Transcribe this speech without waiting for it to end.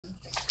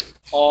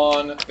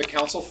on the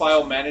council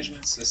file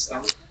management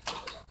system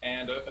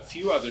and a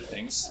few other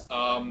things.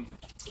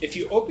 If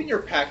you open your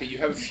packet, you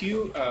have a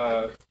few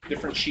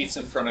different sheets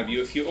in front of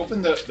you. If you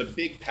open the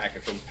big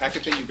packet, the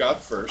packet that you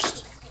got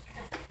first,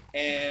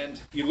 and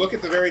you look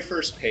at the very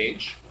first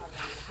page,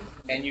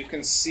 and you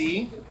can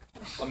see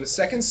on the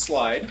second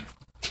slide,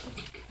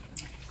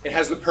 it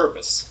has the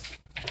purpose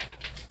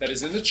that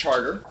is in the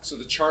charter. So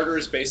the charter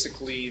is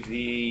basically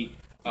the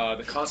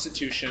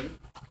constitution,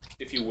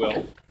 if you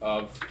will,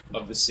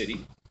 of the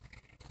city.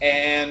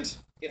 And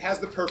it has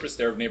the purpose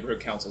there of neighborhood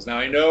councils. Now,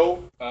 I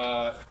know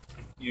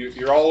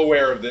you're all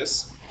aware of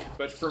this,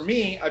 but for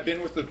me, I've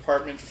been with the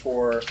department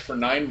for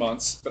 9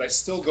 months, but I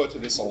still go to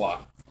this a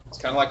lot. It's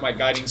kind of like my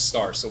guiding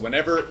star. So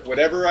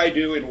whatever I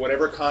do in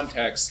whatever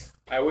context,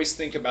 I always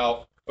think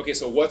about, okay,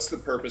 so what's the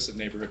purpose of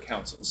neighborhood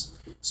councils?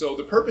 So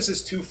the purpose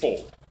is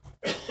twofold: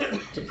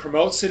 to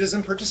promote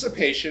citizen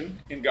participation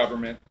in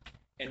government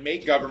and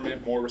make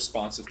government more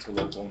responsive to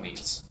local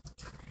needs.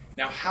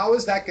 Now, how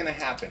is that going to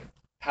happen?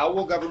 How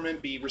will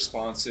government be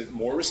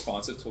more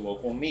responsive to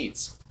local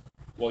needs?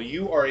 Well,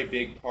 you are a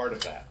big part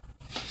of that.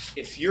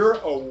 If you're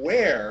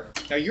aware,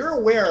 now you're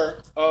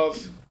aware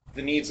of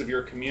the needs of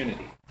your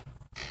community,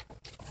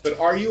 but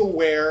are you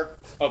aware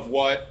of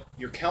what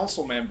your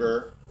council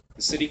member,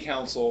 the city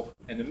council,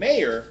 and the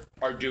mayor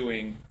are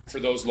doing for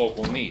those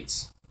local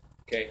needs?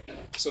 Okay,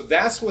 so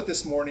that's what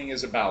this morning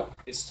is about,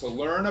 is to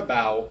learn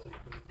about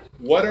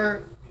what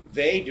are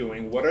they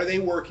doing, what are they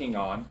working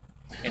on,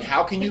 and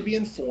how can you be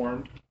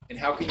informed, and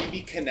how can you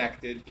be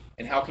connected,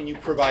 and how can you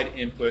provide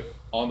input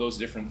on those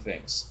different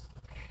things.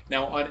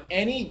 Now, on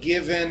any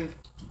given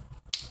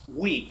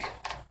week,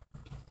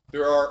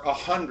 there are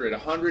 100,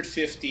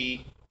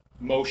 150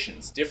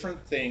 motions,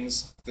 different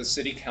things the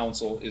city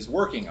council is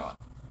working on.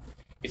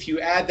 If you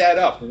add that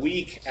up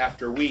week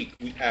after week,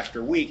 week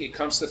after week, it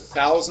comes to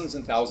thousands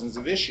and thousands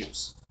of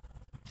issues.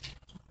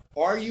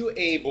 Are you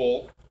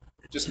able,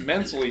 just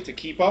mentally, to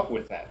keep up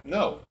with that?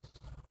 No.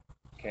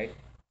 Okay?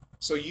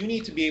 So you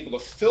need to be able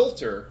to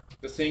filter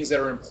the things that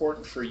are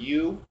important for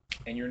you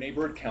and your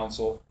neighborhood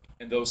council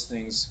and those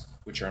things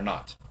which are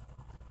not.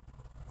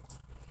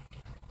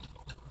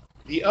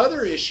 The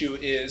other issue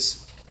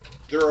is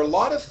there are a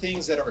lot of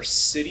things that are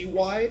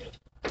citywide,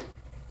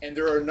 and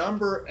there are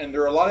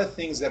a lot of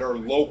things that are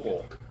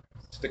local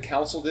to the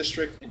council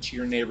district and to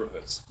your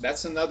neighborhoods.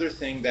 That's another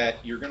thing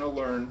that you're going to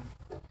learn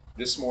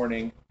this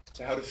morning,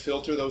 to how to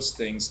filter those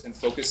things and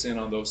focus in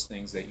on those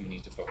things that you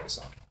need to focus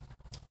on.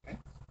 Okay?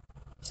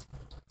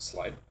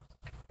 Slide.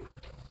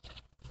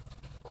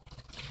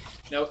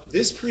 Now,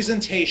 this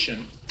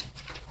presentation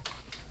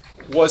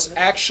was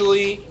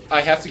actually,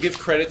 I have to give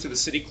credit to the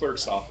city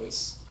clerk's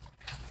office.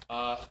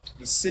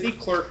 The city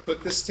clerk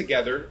put this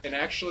together, and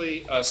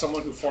actually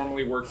someone who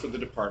formerly worked for the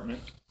department.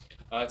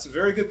 It's a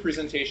very good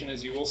presentation,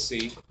 as you will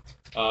see,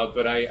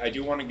 but I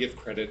do want to give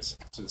credit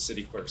to the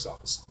city clerk's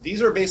office.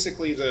 These are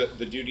basically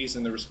the duties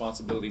and the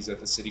responsibilities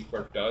that the city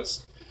clerk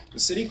does. The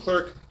city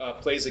clerk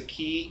plays a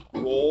key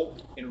role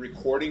in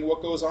recording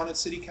what goes on at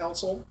city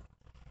council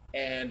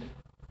and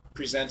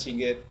presenting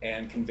it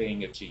and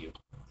conveying it to you.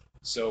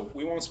 So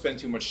we won't spend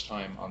too much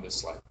time on this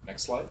slide.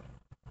 Next slide.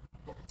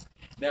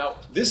 Now,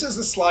 this is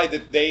the slide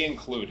that they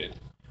included,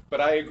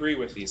 but I agree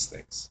with these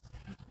things.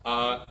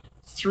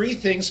 3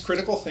 things,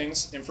 critical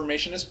things.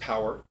 Information is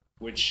power,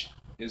 which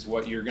is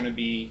what you're going to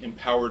be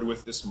empowered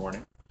with this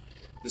morning.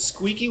 The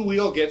squeaky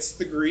wheel gets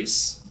the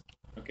grease.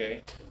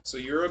 Okay, so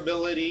your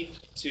ability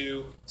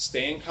to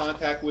stay in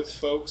contact with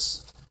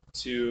folks,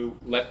 to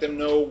let them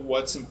know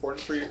what's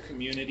important for your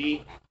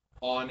community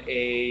on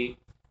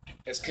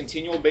as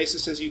continual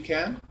basis as you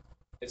can,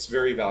 it's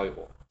very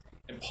valuable.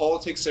 And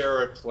politics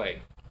are at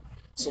play.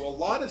 So a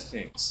lot of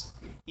things,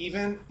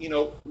 even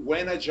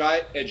when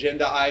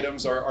agenda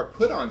items are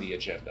put on the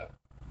agenda,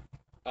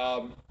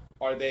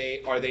 are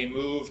they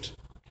moved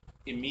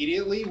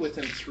immediately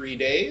within 3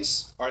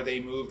 days? Are they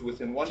moved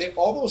within 1 day?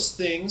 All those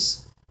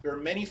things, there are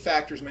many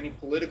factors, many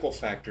political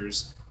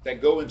factors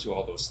that go into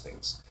all those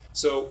things.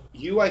 So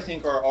you, I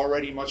think, are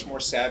already much more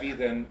savvy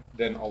than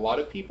a lot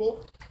of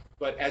people.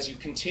 But as you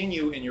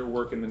continue in your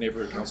work in the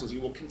neighborhood councils, you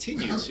will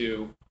continue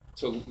to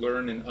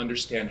learn and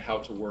understand how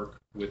to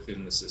work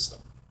within the system.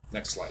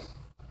 Next slide.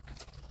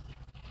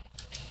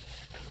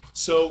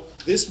 So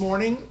this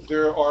morning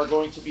there are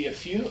going to be a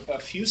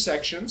few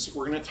sections.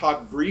 We're going to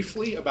talk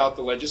briefly about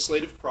the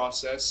legislative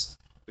process,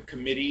 the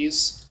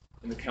committees,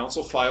 and the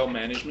council file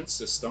management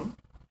system.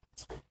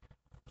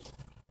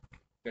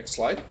 Next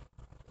slide.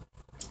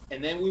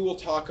 And then we will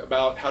talk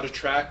about how to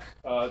track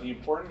the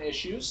important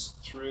issues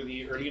through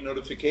the early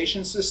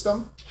notification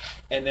system.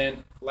 And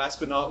then last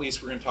but not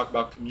least, we're going to talk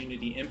about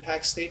community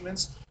impact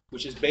statements,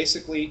 which is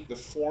basically the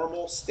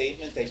formal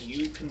statement that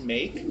you can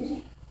make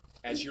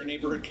as your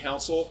neighborhood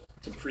council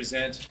to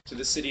present to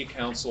the city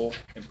council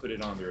and put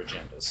it on their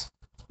agendas.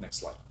 Next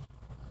slide.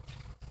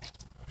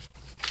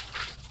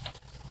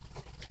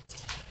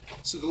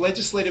 So the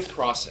legislative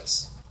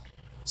process.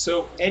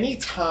 So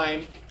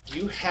anytime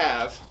you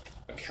have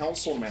a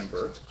council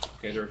member,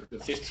 okay, there are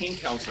 15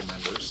 council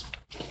members,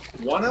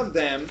 one of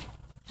them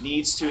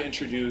needs to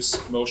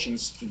introduce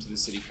motions into the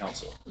city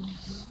council.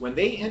 When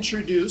they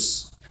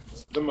introduce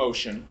the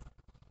motion,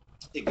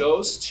 it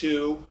goes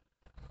to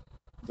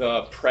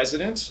the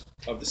president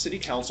of the city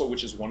council,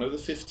 which is one of the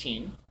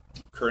 15.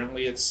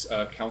 Currently, it's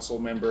council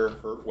member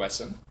Herb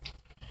Wesson.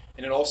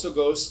 And it also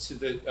goes to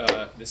the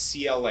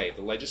CLA,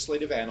 the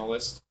legislative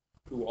analyst,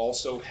 who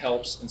also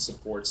helps and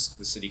supports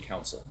the city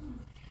council.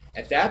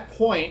 At that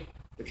point,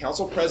 the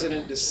council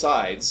president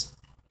decides,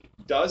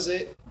 does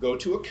it go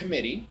to a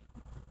committee?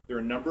 There are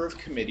a number of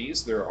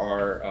committees. There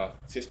are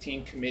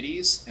 15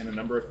 committees and a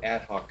number of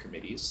ad hoc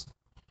committees.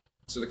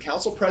 So the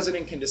council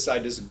president can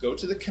decide, does it go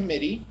to the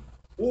committee,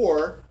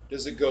 or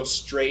does it go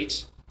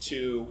straight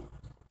to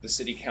the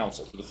city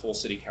council, to the full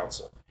city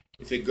council?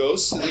 If it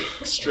goes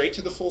straight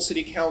to the full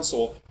city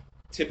council,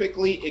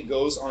 typically it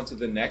goes onto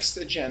the next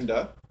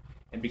agenda,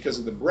 and because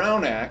of the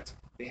Brown Act,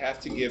 they have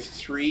to give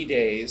 3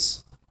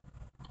 days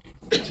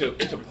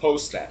to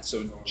post that.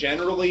 So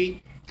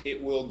generally,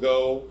 it will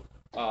go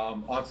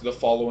onto the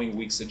following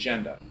week's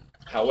agenda.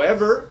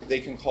 However, they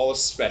can call a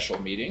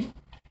special meeting,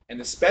 and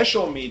the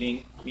special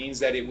meeting means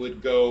that it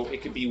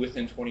could be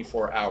within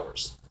 24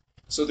 hours.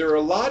 So there are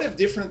a lot of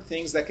different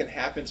things that can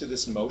happen to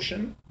this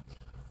motion.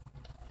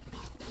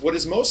 What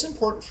is most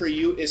important for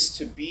you is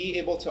to be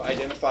able to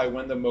identify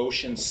when the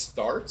motion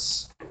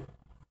starts,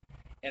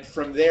 and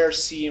from there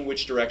see in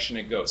which direction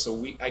it goes.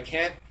 So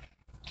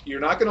you're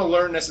not going to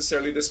learn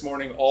necessarily this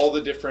morning all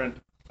the different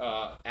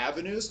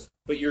avenues,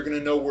 but you're going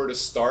to know where to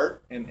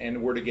start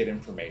and where to get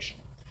information.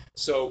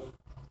 So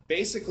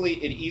basically,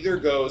 it either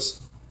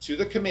goes to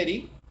the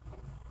committee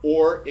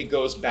or it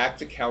goes back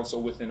to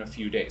council within a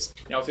few days.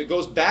 Now, if it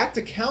goes back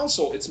to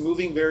council, it's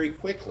moving very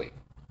quickly,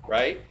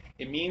 right?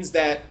 It means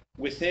that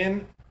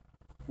within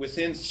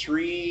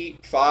 3,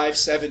 5,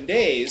 7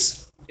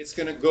 days, it's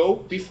going to go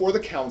before the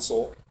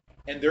council,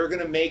 and they're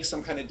going to make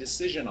some kind of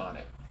decision on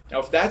it. Now,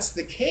 if that's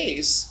the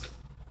case,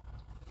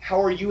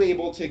 how are you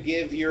able to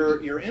give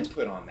your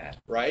input on that,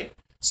 right?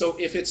 So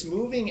if it's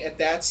moving at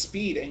that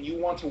speed and you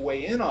want to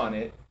weigh in on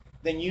it,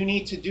 then you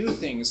need to do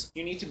things.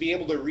 You need to be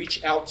able to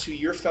reach out to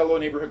your fellow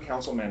neighborhood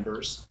council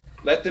members,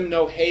 let them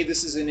know, hey,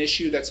 this is an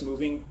issue that's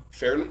moving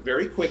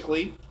very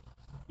quickly.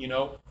 You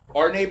know,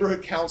 our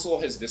neighborhood council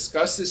has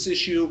discussed this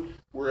issue.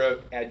 We're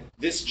at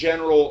this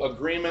general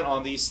agreement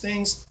on these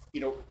things.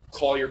 You know,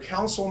 call your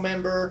council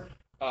member,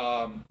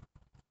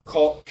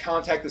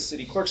 contact the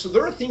city clerk. So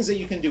there are things that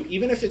you can do.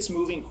 Even if it's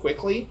moving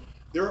quickly,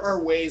 there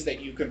are ways that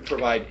you can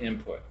provide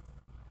input,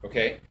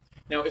 okay?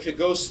 Now, if it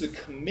goes to the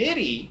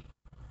committee,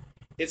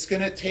 it's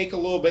going to take a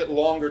little bit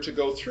longer to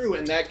go through,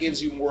 and that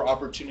gives you more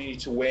opportunity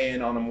to weigh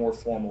in on a more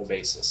formal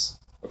basis,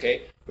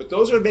 okay? But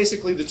those are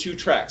basically the two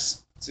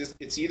tracks.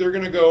 It's either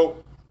going to go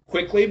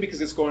quickly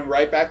because it's going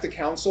right back to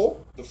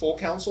council, the full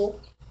council,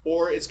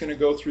 or it's going to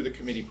go through the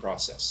committee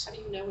process. How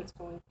do you know it's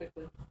going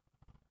quickly?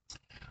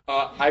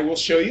 I will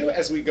show you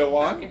as we go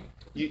on. Okay.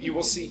 You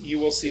will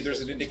see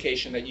there's an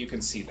indication that you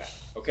can see that,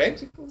 okay?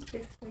 Could you move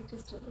this way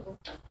just a little?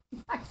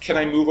 Can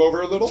I move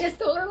over a little?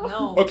 Just a little?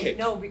 No. Okay.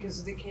 No, because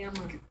of the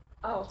camera.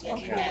 Oh,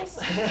 okay. Yes.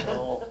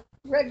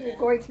 When you're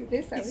going through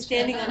this, I He's was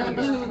standing trying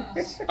on to-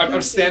 you. I'm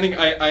standing,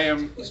 I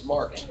am, He's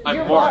marked. I'm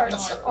You're marked.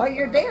 Oh,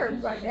 you're there,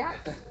 but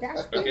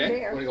that's good Okay.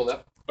 there. Want to go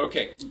left?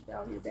 Okay.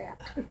 Tell you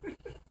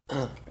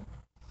that.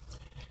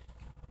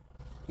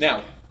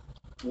 Now,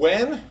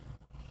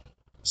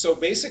 so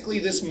basically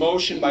this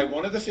motion by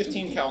one of the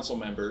 15 council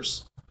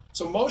members,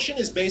 so motion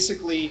is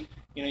basically,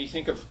 you know, you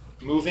think of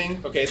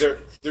moving, okay,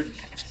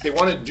 they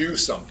want to do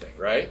something,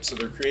 right? So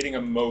they're creating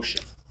a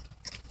motion.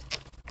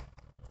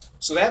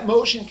 So that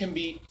motion can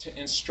be to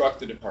instruct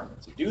the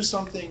department to do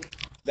something.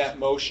 That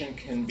motion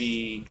can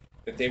be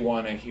that they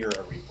want to hear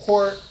a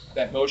report.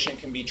 That motion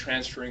can be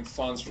transferring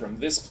funds from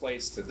this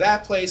place to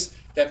that place.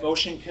 That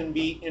motion can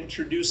be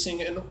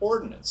introducing an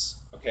ordinance,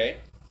 okay?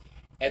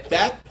 At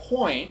that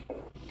point,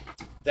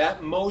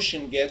 that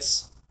motion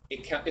gets,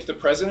 if the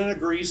president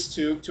agrees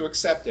to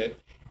accept it,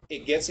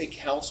 it gets a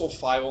council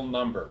file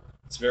number.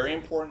 It's very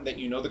important that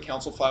you know the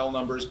council file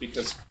numbers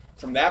because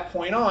from that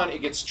point on,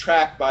 it gets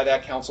tracked by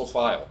that council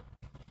file.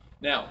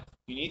 Now,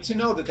 you need to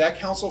know that that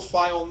council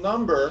file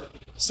number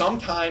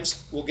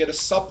sometimes will get a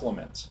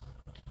supplement.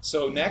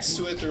 So next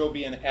to it, there will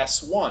be an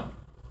S1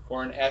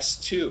 or an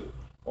S2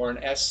 or an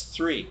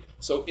S3.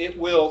 So it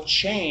will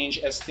change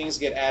as things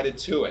get added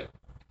to it.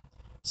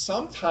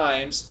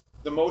 Sometimes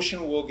the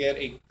motion will get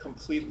a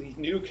completely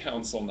new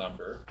council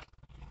number.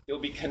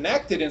 It'll be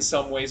connected in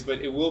some ways,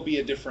 but it will be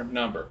a different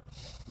number.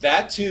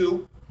 That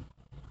too,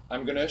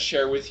 I'm going to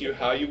share with you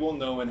how you will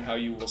know and how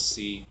you will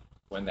see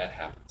when that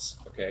happens,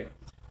 okay?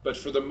 But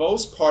for the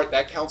most part,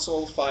 that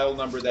council file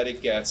number that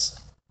it gets,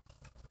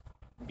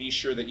 be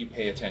sure that you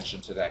pay attention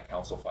to that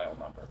council file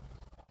number.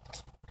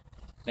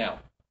 Now,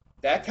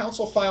 that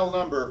council file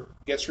number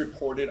gets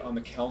reported on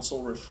the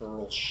council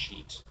referral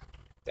sheet.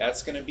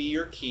 That's going to be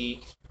your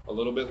key. A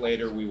little bit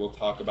later, we will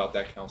talk about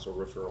that council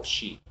referral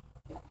sheet.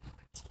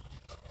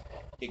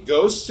 It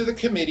goes to the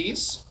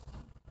committees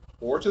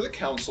or to the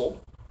council.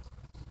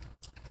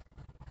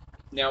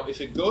 Now,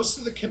 if it goes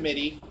to the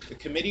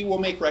committee will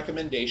make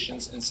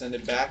recommendations and send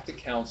it back to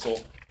council.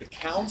 The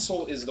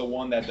council is the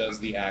one that does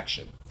the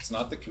action. It's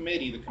not the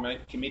committee. The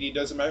committee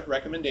does a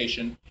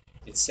recommendation.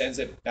 It sends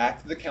it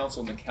back to the council,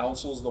 and the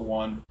council is the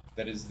one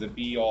that is the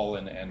be-all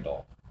and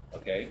end-all.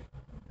 Okay?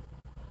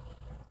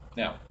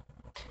 Now,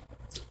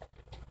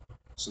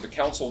 so the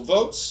council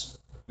votes,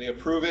 they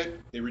approve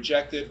it, they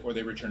reject it, or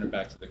they return it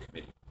back to the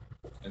committee.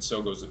 And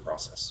so goes the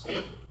process.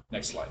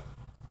 Next slide.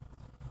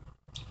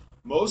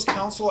 Most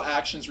council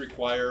actions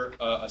require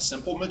a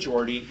simple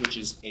majority, which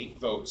is 8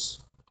 votes.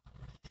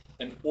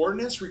 An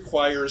ordinance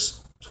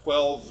requires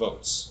 12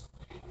 votes.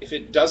 If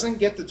it doesn't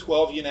get the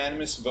 12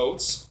 unanimous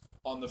votes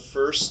on the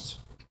first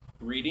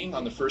reading,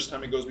 on the first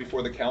time it goes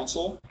before the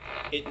council,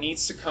 it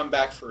needs to come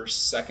back for a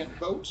second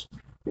vote.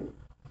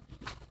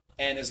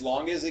 And as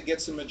long as it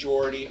gets a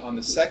majority on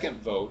the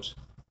second vote,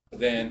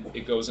 then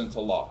it goes into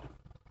law.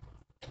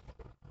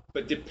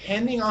 But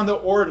depending on the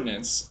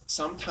ordinance,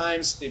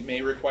 sometimes it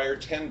may require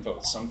 10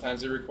 votes.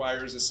 Sometimes it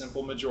requires a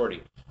simple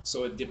majority.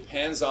 So it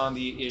depends on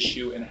the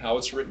issue and how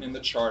it's written in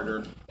the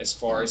charter as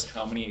far as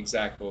how many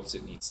exact votes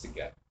it needs to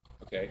get.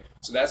 Okay?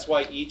 So that's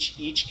why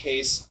each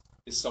case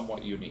is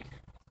somewhat unique.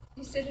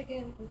 You said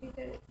again, repeat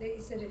that, they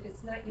said if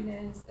it's not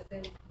unanimous,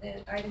 then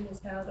the item is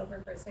held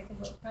over for a second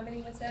vote. How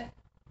many was that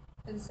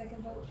for the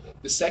second vote?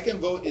 The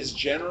second vote is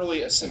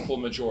generally a simple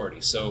majority.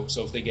 So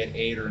if they get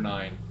 8 or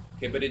 9.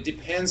 Okay, but it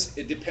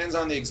depends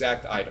on the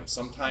exact item.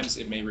 Sometimes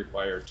it may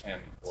require 10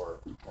 or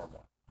more.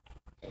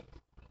 Okay.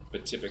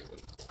 But typically,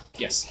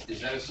 yes.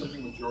 Is that a simple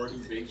majority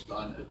based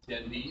on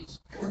attendees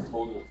or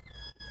total?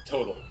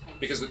 Total.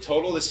 Because the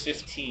total is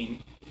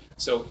 15,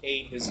 so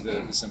 8 is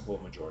the simple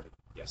majority.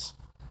 Yes.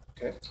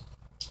 Okay.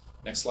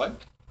 Next slide.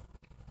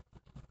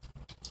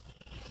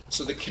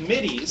 So the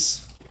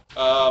committees,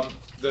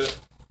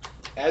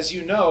 as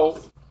you know,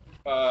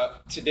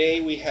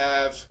 today we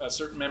have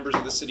certain members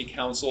of the city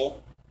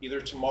council. Either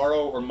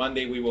tomorrow or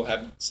Monday we will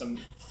have some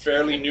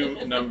fairly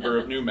new number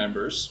of new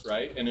members,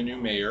 right, and a new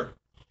mayor.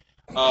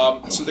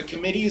 So the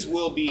committees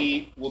will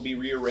be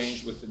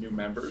rearranged with the new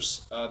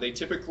members. They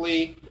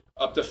typically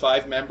up to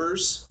 5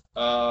 members,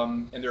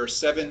 and there are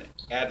 7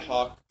 ad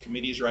hoc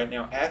committees right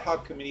now. Ad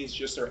hoc committees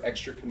just are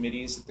extra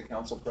committees that the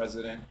council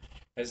president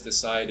has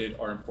decided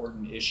are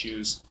important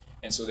issues,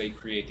 and so they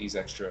create these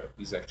extra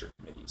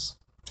committees.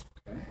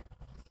 Okay.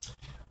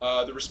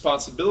 The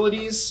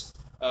responsibilities.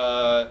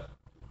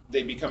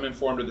 They become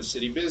informed of the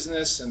city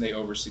business and they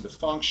oversee the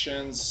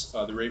functions,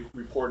 they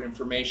report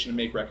information and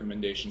make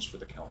recommendations for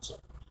the council.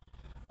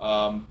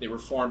 They were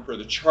formed per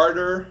the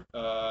charter,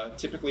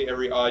 typically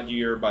every odd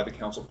year by the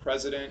council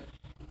president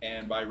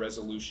and by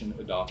resolution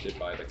adopted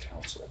by the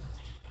council.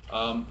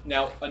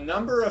 Now, a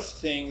number of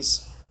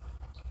things.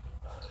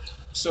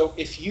 So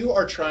if you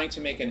are trying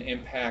to make an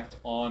impact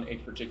on a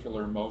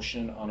particular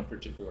motion, on a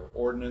particular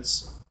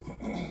ordinance,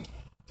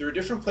 there are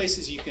different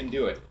places you can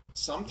do it.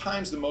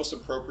 Sometimes the most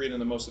appropriate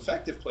and the most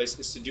effective place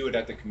is to do it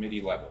at the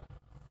committee level.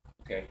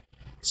 Okay,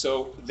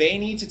 so they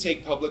need to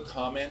take public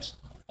comment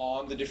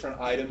on the different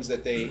items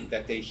that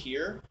they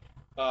hear.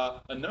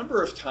 A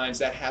number of times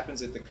that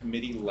happens at the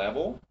committee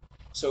level.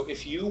 So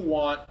if you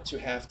want to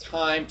have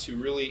time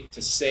to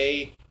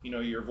say,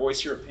 your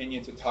voice, your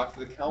opinion, to talk to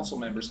the council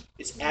members,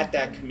 it's at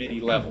that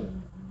committee level.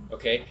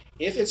 Okay,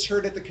 if it's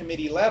heard at the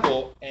committee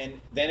level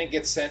and then it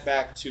gets sent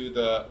back to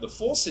the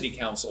full city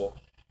council.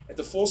 At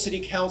the full city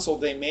council,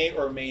 they may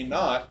or may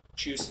not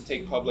choose to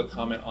take public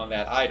comment on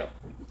that item.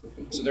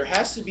 So there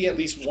has to be at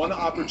least one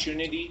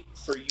opportunity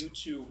for you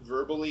to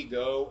verbally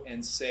go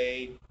and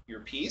say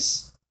your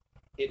piece.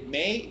 It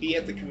may be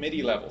at the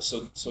committee level,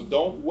 so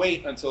don't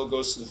wait until it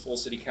goes to the full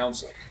city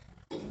council.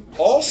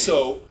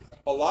 Also,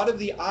 a lot of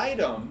the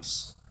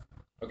items,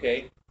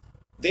 okay,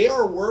 they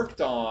are worked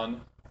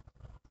on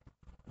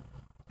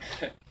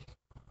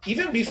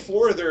even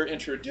before they're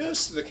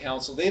introduced to the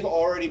council. They've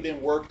already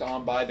been worked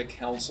on by the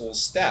council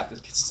staff.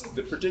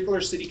 The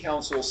particular city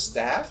council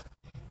staff,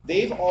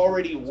 they've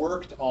already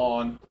worked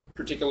on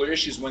particular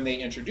issues when they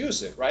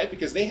introduce it, right?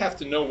 Because they have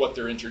to know what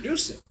they're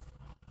introducing.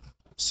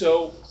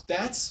 So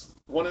that's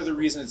one of the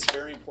reasons it's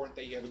very important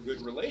that you have a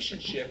good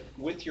relationship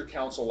with your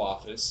council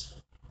office,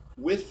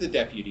 with the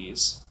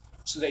deputies,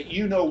 so that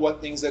you know what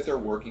things that they're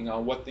working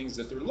on, what things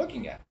that they're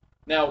looking at.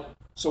 Now,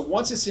 so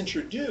once it's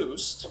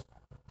introduced,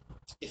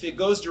 if it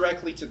goes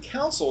directly to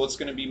council, it's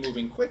going to be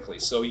moving quickly,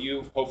 so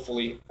you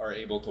hopefully are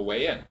able to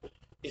weigh in.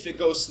 If it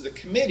goes to the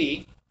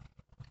committee,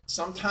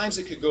 sometimes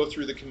it could go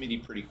through the committee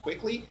pretty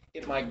quickly.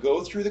 It might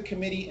go through the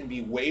committee and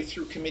be waved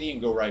through committee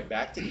and go right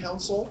back to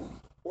council,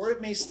 or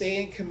it may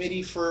stay in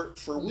committee for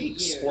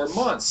weeks or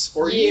months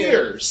or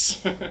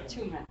years. 2 months.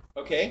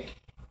 Okay?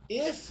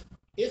 If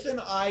an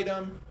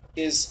item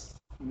is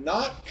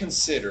not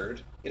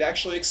considered, it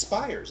actually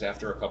expires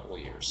after a couple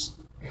of years.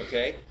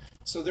 Okay?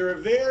 So there are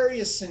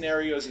various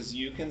scenarios, as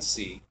you can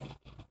see,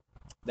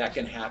 that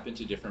can happen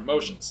to different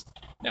motions.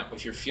 Now,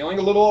 if you're feeling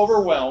a little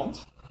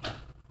overwhelmed,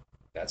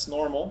 that's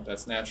normal,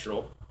 that's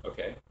natural,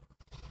 okay?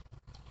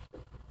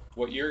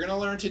 What you're going to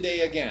learn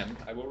today, again,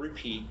 I will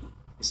repeat,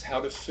 is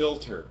how to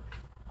filter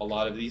a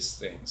lot of these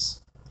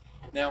things.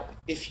 Now,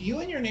 if you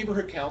and your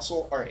neighborhood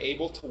council are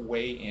able to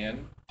weigh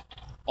in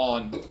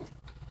on,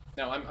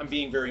 now I'm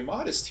being very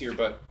modest here,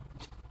 but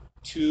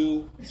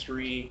 2,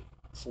 3,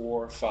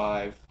 4,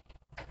 5,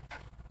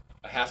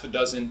 a half a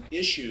dozen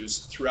issues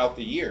throughout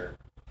the year,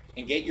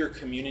 and get your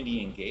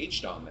community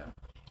engaged on them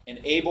and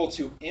able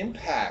to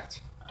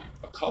impact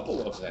a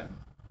couple of them,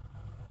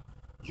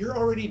 you're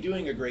already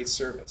doing a great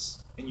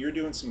service and you're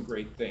doing some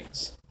great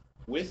things.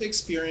 With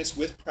experience,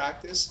 with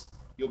practice,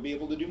 you'll be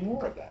able to do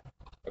more of that.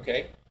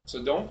 Okay?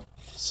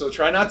 So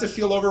try not to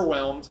feel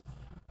overwhelmed,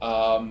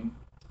 and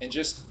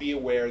just be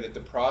aware that the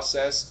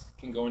process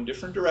can go in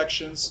different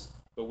directions,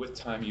 but with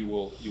time you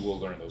will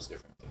learn those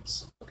different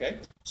things. Okay?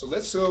 So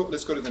let's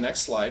go to the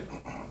next slide.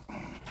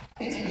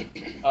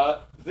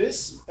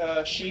 This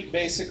sheet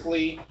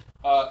basically,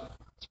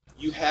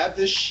 you have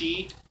this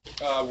sheet.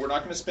 We're not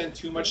going to spend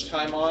too much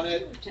time on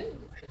it,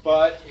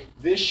 but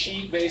this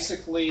sheet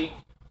basically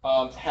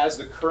has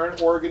the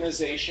current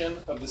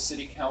organization of the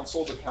city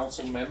council, the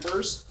council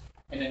members,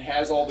 and it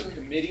has all the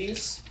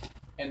committees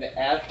and the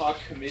ad hoc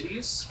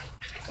committees.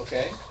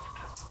 Okay?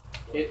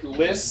 It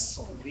lists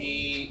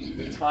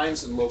the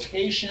times and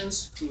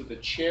locations, who the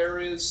chair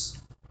is,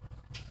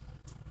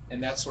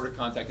 and that sort of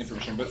contact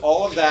information. But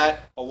all of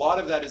that, a lot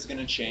of that is going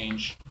to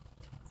change.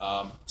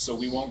 So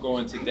we won't go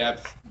into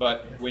depth,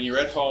 but when you're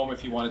at home,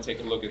 if you want to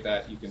take a look at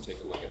that, you can take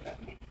a look at that.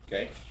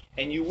 Okay?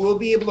 And you will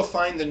be able to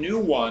find the new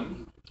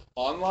one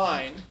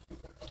online.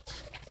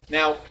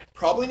 Now,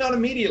 probably not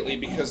immediately,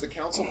 because the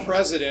council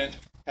president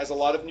has a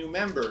lot of new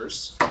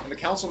members, and the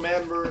council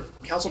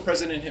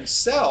president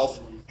himself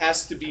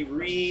has to be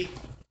re-selected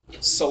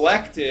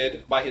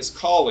by his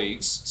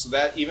colleagues, so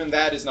that even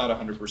that is not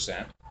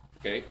 100%.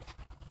 Okay?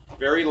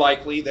 Very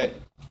likely that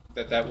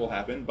will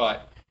happen,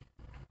 but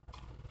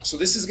so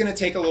this is going to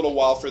take a little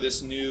while for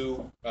this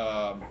new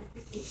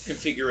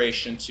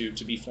configuration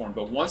to be formed.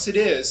 But once it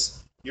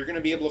is, you're going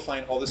to be able to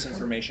find all this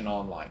information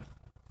online.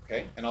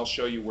 Okay? And I'll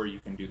show you where you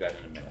can do that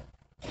in a minute.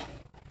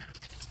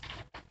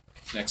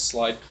 Next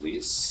slide,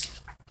 please.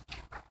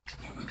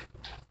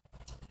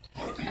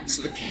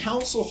 So the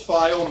council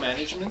file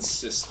management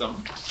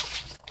system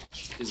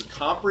is a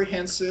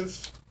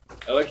comprehensive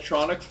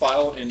electronic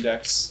file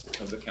index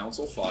of the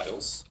council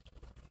files,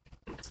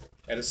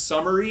 at a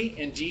summary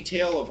and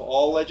detail of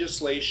all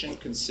legislation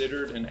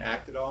considered and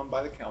acted on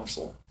by the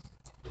council,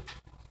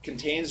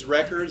 contains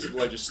records of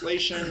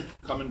legislation,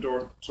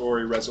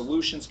 commendatory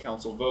resolutions,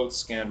 council votes,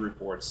 scanned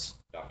reports,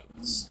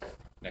 documents.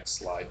 Next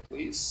slide,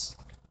 please.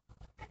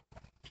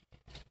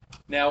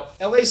 Now,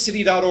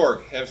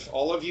 lacity.org, have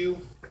all of you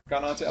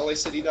gone on to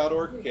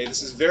lacity.org? Okay,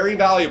 this is very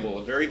valuable,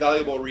 a very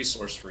valuable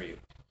resource for you.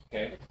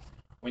 Okay,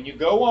 when you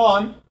go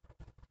on,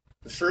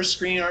 the first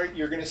screen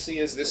you're going to see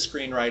is this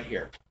screen right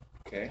here.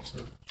 Okay,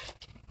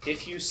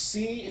 if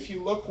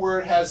you look where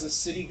it has the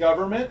city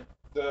government,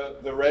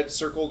 the red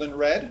circled in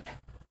red.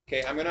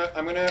 Okay, I'm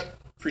gonna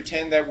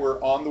pretend that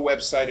we're on the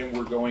website and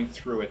we're going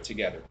through it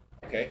together.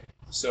 Okay,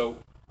 so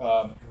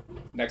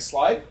next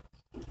slide.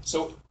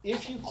 So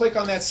if you click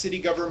on that city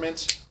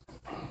government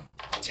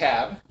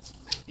tab,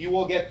 you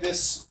will get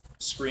this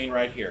screen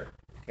right here.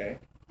 Okay.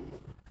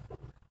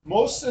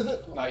 Most of the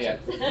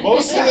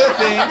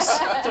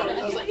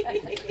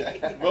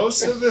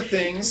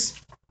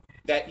things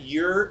that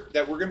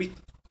we're going to be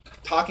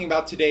talking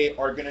about today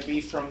are going to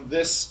be from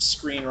this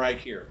screen right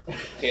here.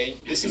 Okay,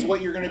 this is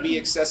what you're going to be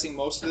accessing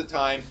most of the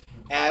time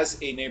as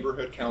a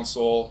neighborhood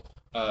council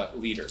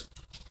leader.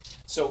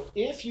 So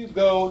if you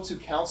go to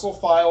council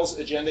files,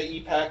 agenda,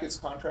 e-packets,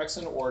 contracts,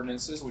 and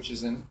ordinances, which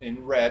is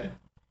in red,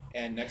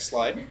 and next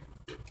slide,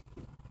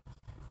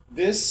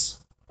 this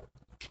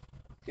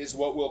is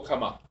what will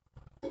come up.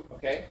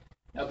 Okay,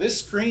 now this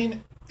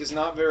screen is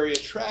not very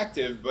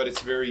attractive, but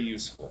it's very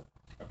useful.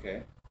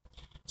 Okay,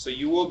 so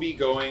you will be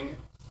going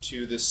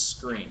to this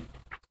screen.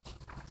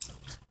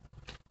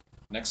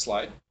 Next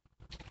slide.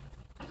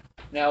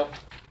 Now,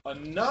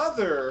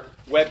 another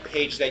web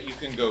page that you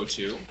can go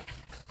to,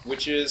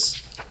 which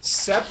is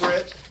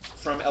separate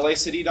from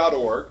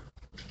lacity.org,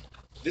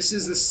 this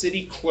is the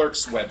city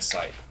clerk's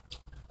website.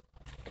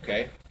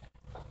 Okay?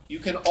 You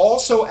can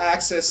also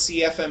access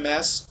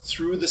CFMS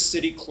through the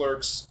city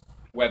clerk's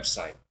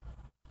website.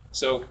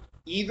 So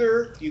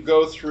either you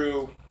go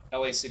through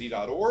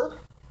lacity.org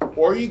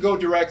or you go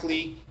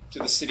directly to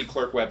the city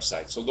clerk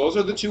website. So those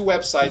are the two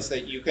websites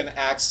that you can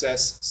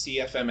access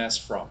CFMS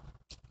from.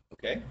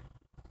 Okay?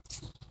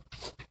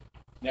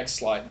 Next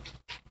slide.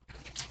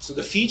 So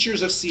the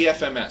features of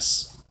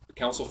CFMS, the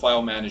Council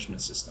File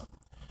Management System.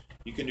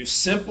 You can do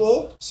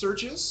simple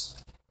searches.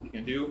 You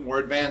can do more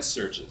advanced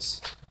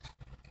searches.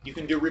 You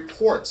can do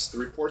reports. The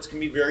reports can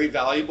be very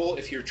valuable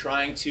if you're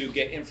trying to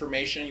get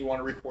information. You want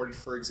to report it,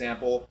 for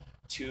example,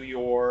 to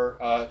your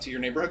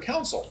neighborhood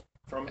council.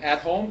 From at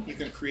home, you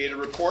can create a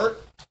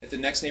report. At the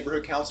next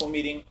neighborhood council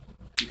meeting,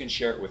 you can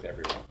share it with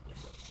everyone.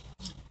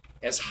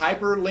 As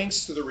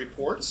hyperlinks to the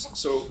reports,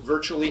 so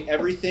virtually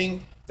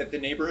everything that the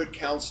neighborhood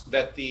council,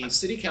 that the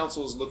city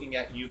council is looking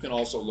at, you can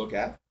also look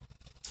at.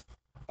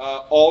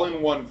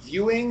 all-in-one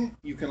viewing.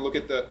 You can look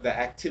at the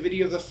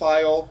activity of the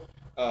file.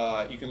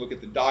 You can look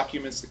at the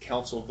documents, the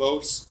council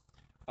votes,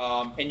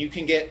 and you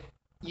can get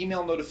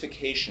email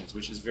notifications,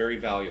 which is very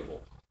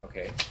valuable.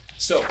 Okay,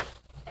 so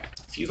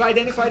if you've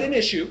identified an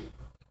issue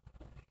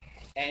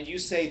and you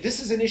say, this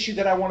is an issue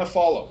that I want to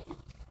follow,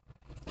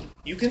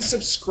 you can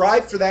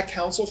subscribe for that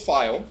council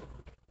file,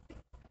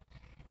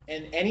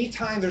 and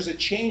anytime there's a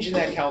change in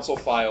that council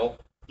file,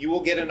 you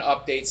will get an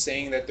update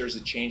saying that there's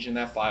a change in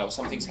that file,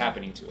 something's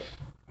happening to it.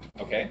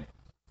 Okay?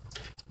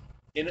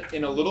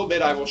 In a little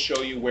bit, I will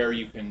show you where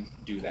you can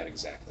do that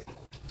exactly.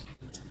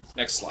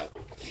 Next slide.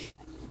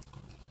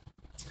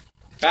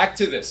 Back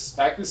to this,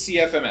 back to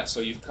CFMS. So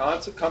you've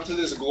come to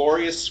this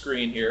glorious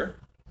screen here.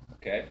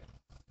 Okay?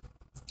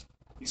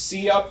 You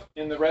see up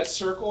in the red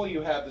circle,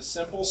 you have the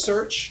simple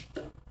search,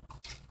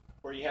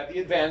 where you have the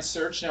advanced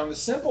search. Now in the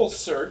simple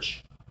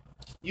search,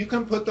 you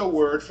can put the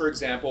word, for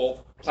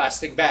example,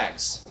 plastic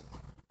bags.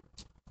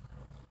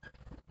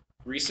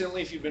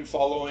 Recently, if you've been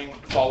following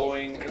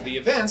the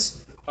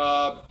events,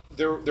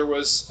 there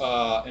was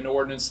an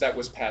ordinance that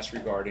was passed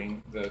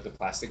regarding the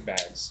plastic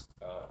bags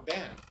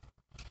ban.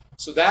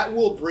 So that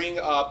will bring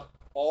up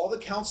all the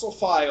council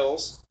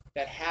files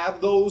that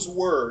have those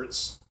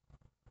words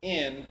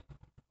in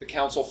the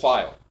council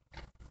file.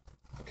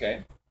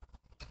 Okay?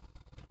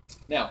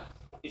 Now,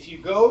 if you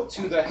go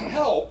to the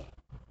help,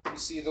 you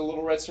see the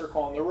little red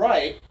circle on the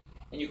right,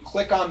 and you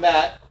click on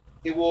that,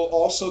 it will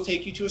also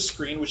take you to a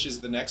screen, which is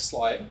the next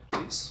slide,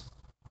 please.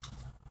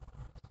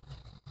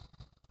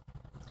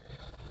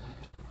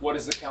 What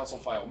is the council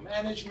file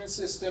management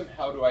system?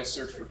 How do I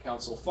search for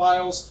council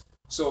files?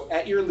 So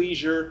at your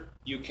leisure,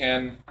 you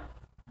can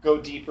go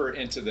deeper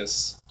into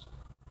this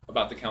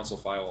about the council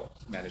file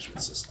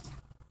management system.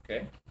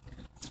 Okay?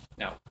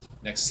 Now,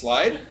 next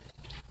slide.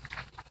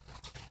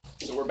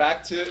 So we're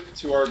back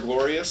to our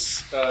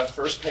glorious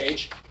first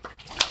page.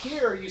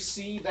 Here you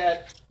see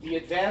that the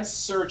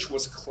advanced search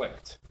was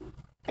clicked.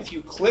 If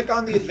you click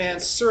on the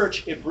advanced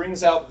search, it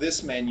brings out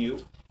this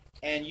menu,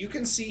 and you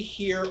can see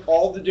here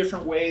all the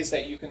different ways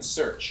that you can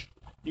search.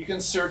 You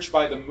can search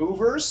by the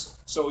movers,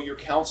 so your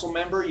council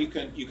member, you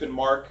can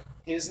mark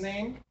his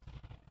name.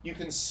 You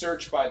can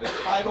search by the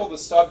title, the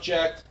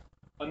subject,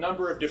 a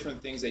number of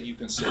different things that you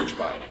can search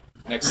by.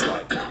 Next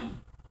slide.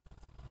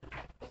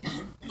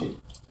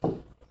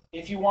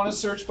 If you want to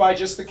search by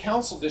just the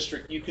council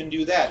district, you can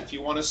do that. If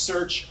you want to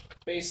search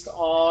based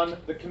on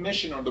the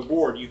commission or the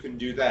board, you can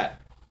do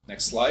that.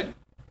 Next slide.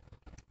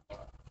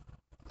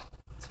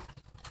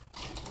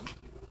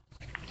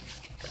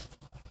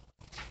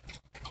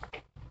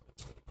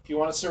 If you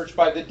want to search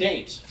by the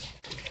date,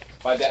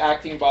 by the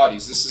acting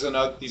bodies,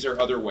 these are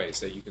other ways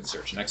that you can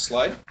search. Next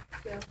slide.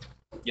 Yeah.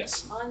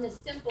 Yes. On the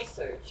simple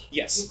search,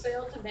 Yes. you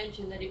failed to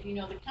mention that if you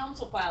know the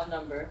council file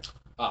number,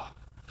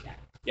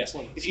 Yes.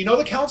 If you know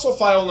the council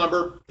file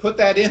number, put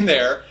that in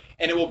there,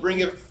 and it will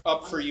bring it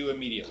up for you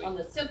immediately. on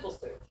the simple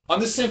search. On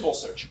the simple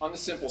search. On the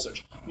simple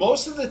search.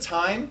 Most of the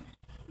time,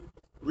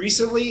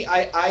 recently,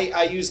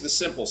 I use the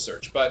simple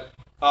search. But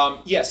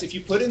yes, if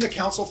you put in the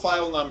council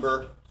file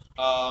number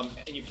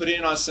and you put it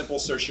in on simple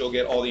search, you'll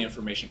get all the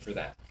information for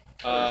that.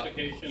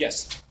 Clarification.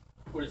 Yes.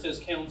 Where it says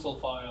council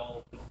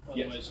file on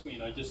Yes. my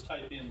screen, I just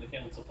type in the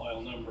council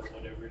file number,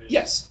 whatever it is.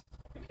 Yes.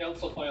 The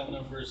council file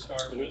numbers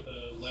start with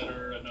a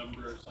letter, a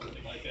number, or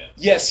something like that.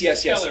 Yes.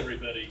 Tell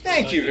everybody.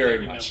 Thank you I very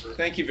remember much.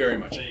 Thank you very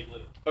much.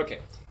 Vaguely. Okay.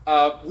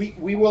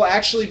 We will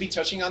actually be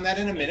touching on that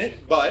in a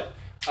minute, but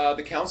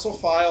the council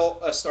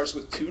file starts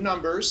with 2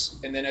 numbers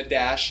and then a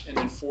dash and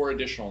then 4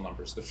 additional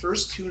numbers. The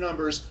first 2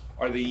 numbers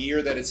are the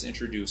year that it's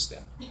introduced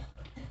in.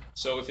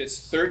 So if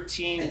it's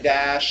 13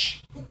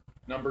 dash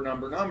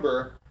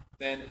number,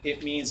 then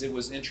it means it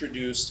was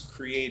introduced,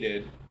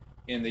 created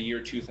in the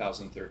year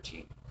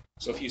 2013.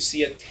 So if you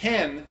see a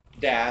 10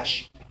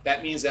 dash,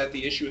 that means that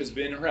the issue has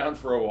been around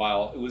for a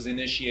while. It was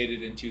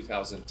initiated in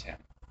 2010.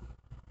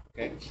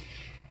 Okay?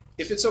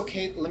 If it's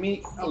okay, let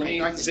me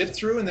zip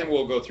through and then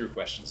we'll go through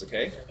questions,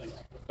 okay?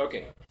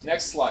 Okay,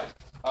 next slide.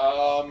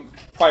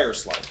 Prior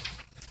slide.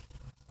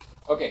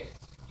 Okay,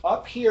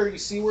 up here you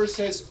see where it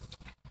says,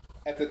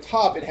 at the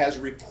top it has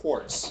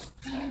reports.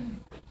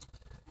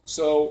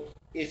 So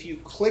if you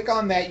click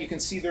on that, you can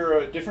see there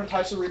are different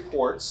types of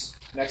reports.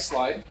 Next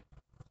slide.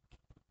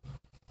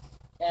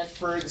 And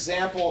for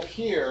example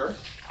here,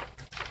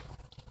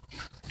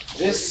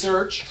 this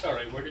search.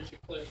 Sorry, where did you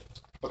click?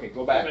 Okay,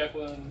 go Go back. back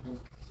one.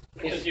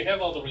 Because you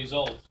have all the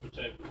results, which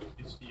I'm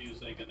used to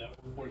using, and that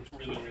works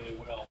really, really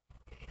well.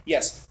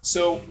 Yes.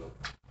 So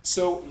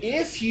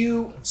if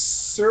you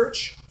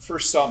search for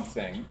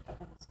something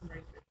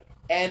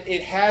and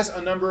it has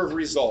a number of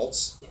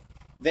results,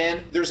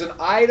 then there's an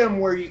item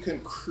where you can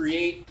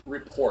create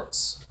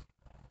reports.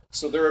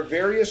 So there are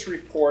various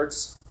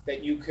reports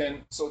that you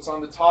can, so it's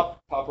on the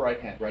top right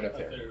hand, right up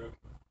there.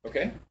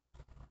 Okay?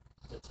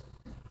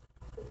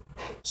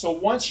 So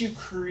once you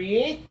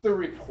create the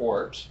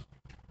report,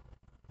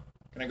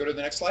 can I go to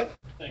the next slide?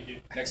 Thank you.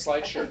 Next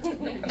slide, sure.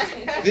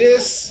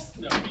 This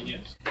No, I mean,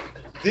 yes.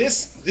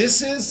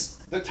 This is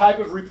the type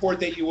of report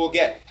that you will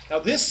get. Now,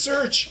 this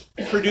search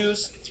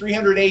produced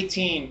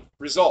 318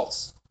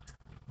 results.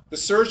 The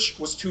search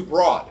was too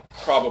broad,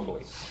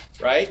 probably,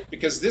 right?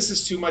 Because this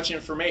is too much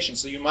information.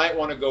 So you might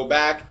want to go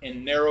back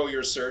and narrow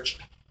your search,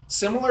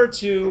 similar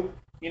to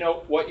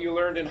what you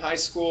learned in high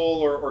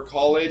school or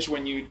college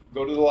when you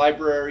go to the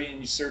library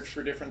and you search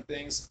for different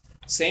things.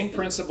 Same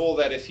principle,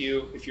 that if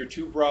you're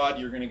too broad,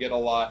 you're going to get a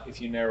lot. If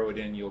you narrow it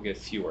in, you'll get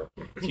fewer.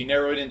 If you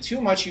narrow it in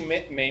too much, you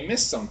may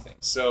miss something.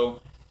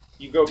 So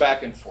you go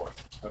back and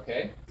forth.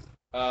 Okay.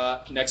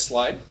 Next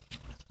slide.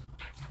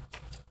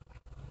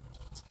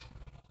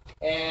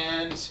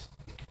 And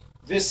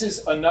this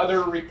is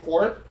another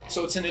report.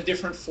 So it's in a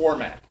different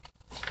format.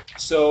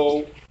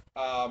 So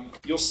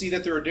you'll see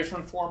that there are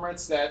different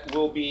formats that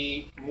will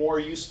be more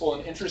useful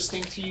and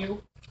interesting to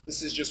you.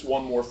 This is just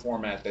one more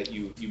format that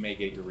you may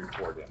get your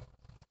report in.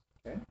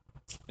 Okay.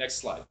 Next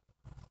slide.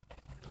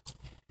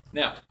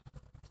 Now,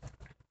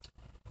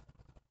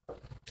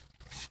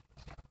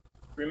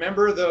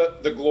 remember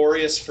the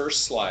glorious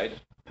first slide.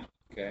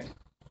 Okay.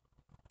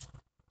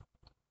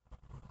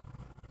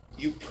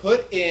 You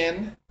put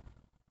in,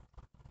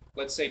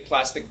 let's say,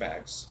 plastic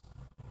bags,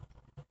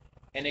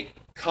 and it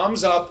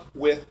comes up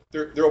with,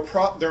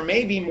 there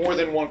may be more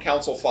than one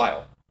council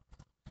file.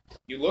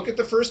 You look at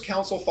the first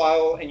council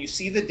file and you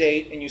see the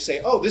date and you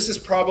say, oh, this is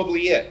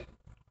probably it.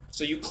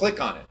 So you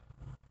click on it.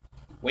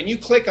 When you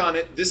click on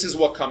it, this is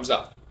what comes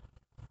up.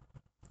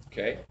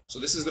 Okay, so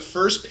this is the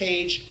first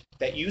page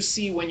that you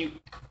see when you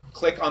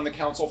click on the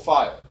council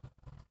file.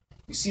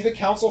 You see the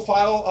council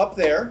file up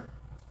there.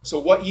 So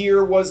what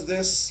year was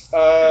this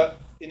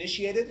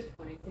initiated?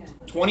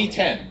 2010.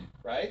 2010,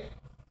 right?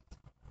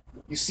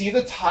 You see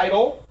the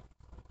title.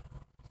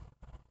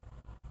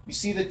 You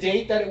see the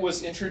date that it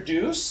was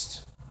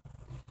introduced.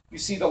 You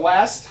see the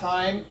last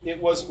time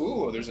it was,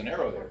 ooh, there's an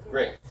arrow there.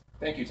 Great.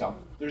 Thank you, Tom.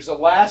 There's a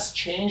last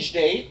change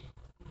date.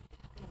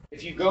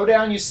 If you go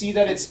down, you see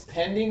that it's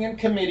pending in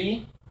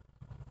committee.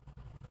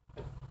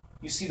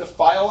 You see the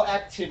file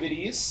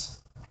activities.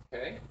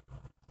 Okay.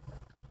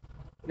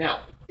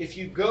 Now, if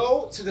you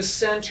go to the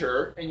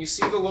center and you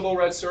see the little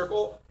red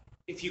circle,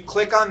 if you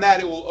click on that,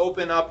 it will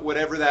open up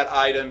whatever that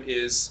item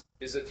is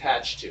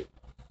attached to.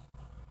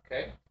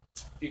 Okay.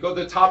 If you go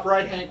to the top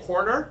right-hand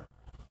corner,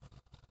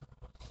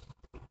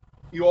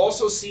 you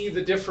also see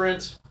the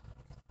different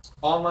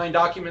online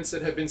documents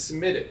that have been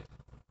submitted.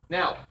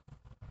 Now,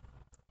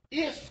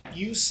 if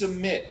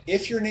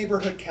your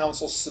neighborhood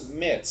council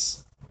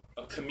submits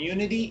a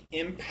community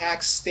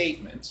impact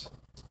statement,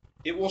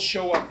 it will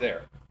show up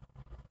there.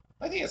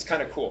 I think it's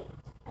kind of cool.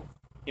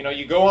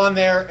 You go on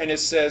there and it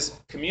says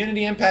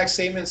community impact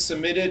statement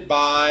submitted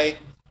by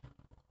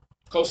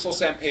Coastal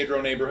San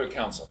Pedro Neighborhood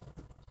Council.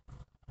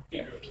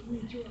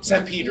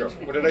 San Pedro.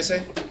 What did I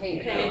say?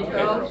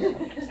 Pedro.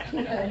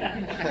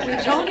 We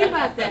told you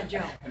about that,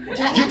 Joe.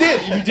 You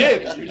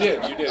did.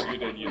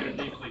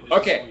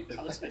 Okay.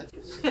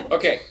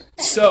 Okay.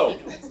 So,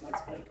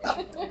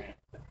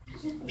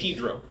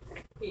 Pedro.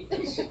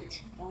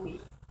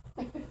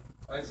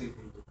 I see.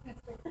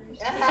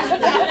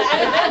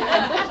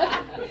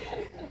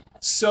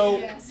 So,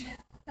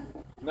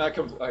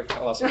 I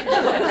lost it.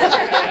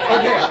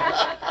 Okay.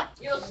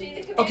 You'll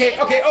see the. Okay.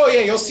 Oh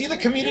yeah, you'll see the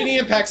community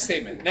impact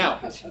statement. Now,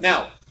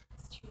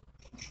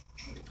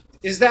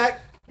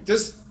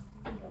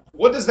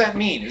 what does that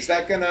mean? Is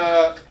that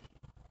gonna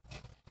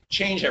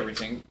change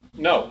everything?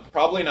 No,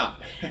 probably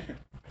not.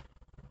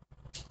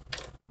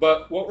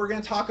 But what we're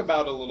going to talk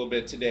about a little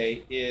bit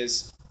today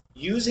is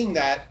using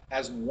that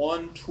as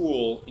one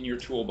tool in your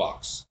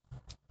toolbox.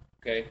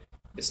 Okay?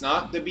 It's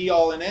not the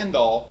be-all and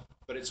end-all,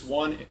 but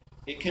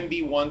it can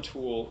be one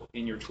tool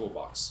in your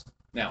toolbox.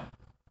 Now,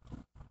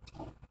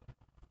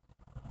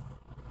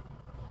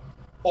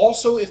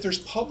 also, if there's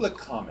public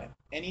comment,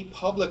 any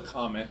public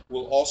comment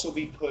will also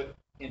be put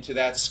into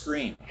that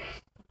screen.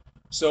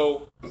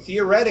 So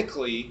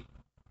theoretically,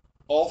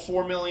 all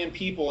 4 million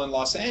people in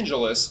Los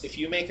Angeles, if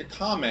you make a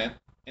comment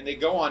and they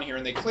go on here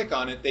and they click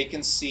on it, they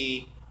can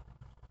see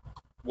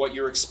what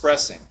you're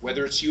expressing,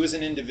 whether it's you as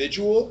an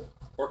individual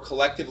or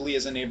collectively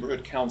as a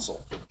neighborhood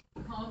council.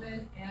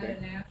 Comment at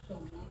an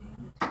actual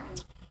meeting.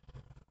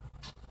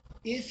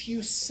 If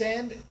you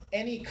send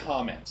any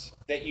comment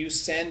that you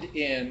send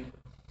in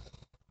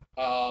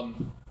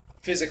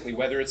physically,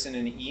 whether it's in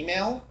an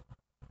email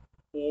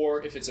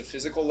or if it's a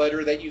physical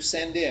letter that you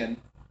send in,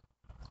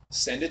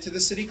 send it to the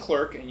city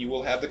clerk and you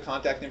will have the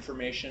contact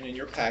information in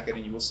your packet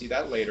and you will see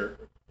that later.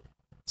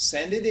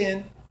 Send it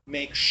in,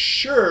 make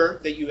sure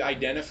that you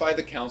identify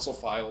the council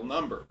file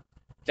number.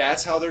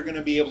 That's how they're going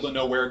to be able to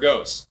know where it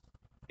goes.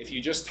 If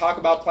you just talk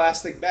about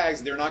plastic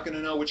bags, they're not going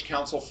to know which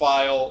council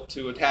file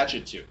to attach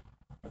it to.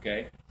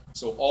 Okay?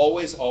 So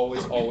always,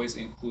 always, always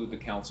include the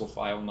council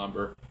file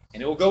number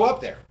and it will go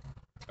up there.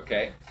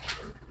 Okay?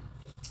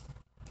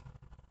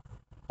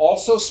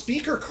 Also,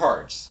 speaker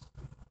cards.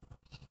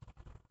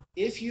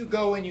 If you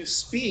go and you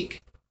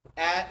speak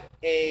at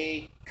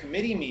a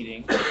committee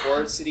meeting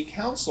or at city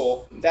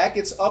council, that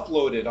gets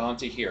uploaded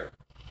onto here.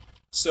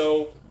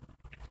 So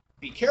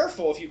be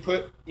careful if you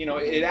put,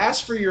 it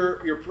asks for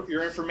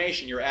your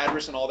information, your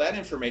address and all that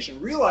information.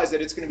 Realize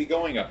that it's going to be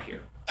going up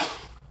here.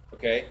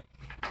 Okay?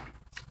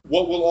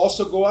 What will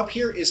also go up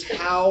here is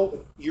how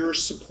your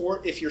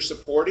support, if you're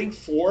supporting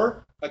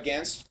for,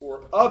 against,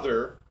 or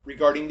other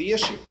regarding the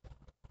issue.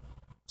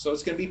 So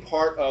it's going to be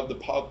part of the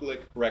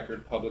public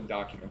record, public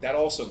document. That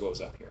also goes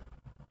up here.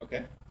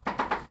 Okay?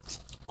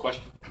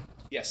 Question.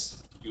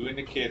 Yes. You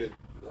indicated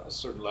a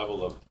certain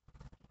level of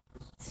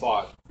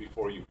thought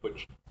before you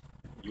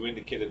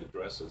indicated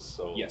addresses,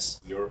 so Yes.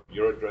 your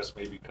address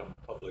may become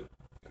public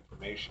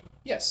information.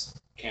 Yes.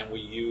 Can we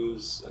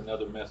use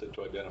another method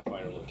to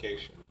identify our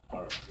location,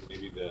 or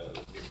maybe the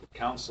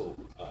council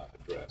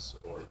address,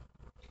 or?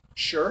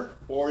 Sure.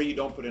 Or you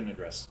don't put an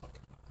address.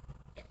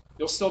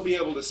 You'll still be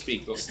able to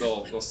speak. They'll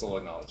still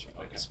acknowledge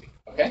you. Okay. Speak.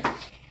 Okay.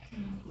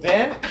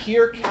 Then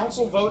here,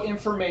 council vote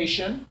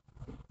information.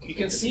 You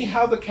can see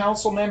how the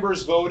council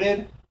members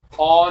voted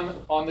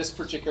on this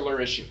particular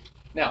issue.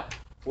 Now,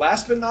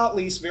 last but not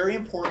least, very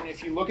important,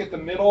 if you look at the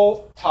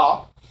middle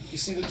top, you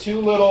see the two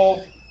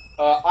little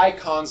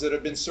icons that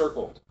have been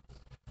circled.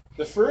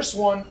 The first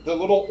one, the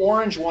little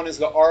orange one, is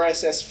the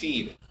RSS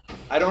feed.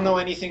 I don't know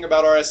anything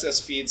about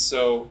RSS feeds,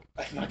 so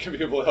I'm not going to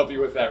be able to help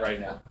you with that right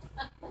now.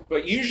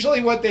 But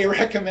usually what they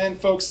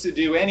recommend folks to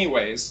do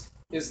anyways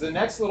is the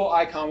next little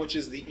icon, which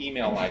is the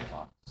email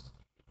icon.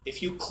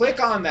 If you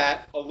click on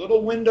that, a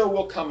little window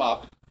will come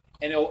up,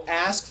 and it'll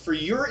ask for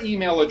your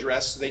email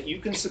address so that you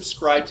can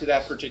subscribe to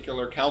that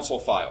particular council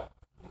file.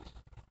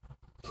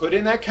 Put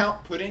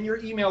in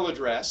your email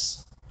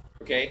address,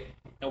 okay?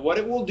 And what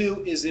it will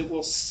do is it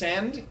will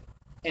send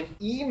an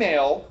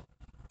email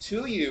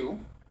to you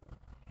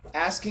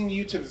asking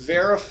you to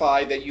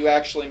verify that you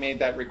actually made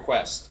that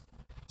request.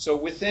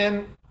 So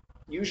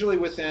usually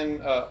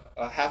within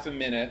a half a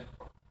minute,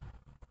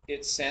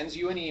 it sends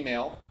you an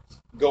email.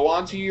 Go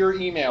onto your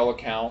email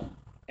account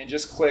and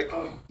just click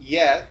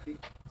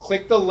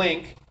click the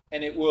link,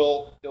 and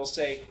it'll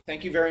say,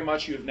 thank you very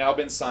much, you have now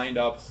been signed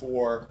up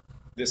for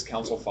this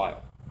council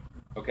file.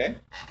 Okay?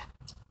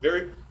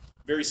 Very,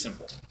 very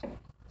simple.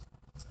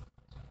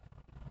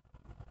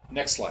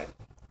 Next slide.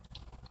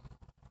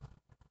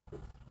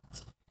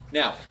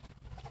 Now,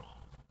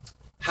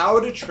 how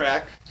to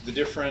track the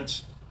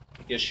different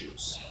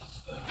issues.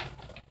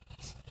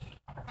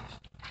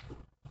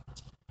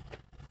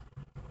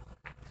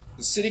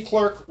 The city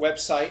clerk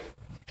website.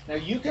 Now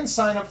you can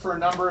sign up for a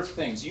number of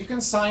things. You can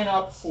sign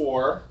up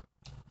through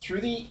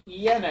the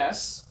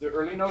ENS, the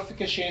early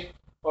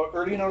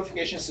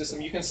notification system,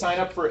 you can sign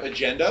up for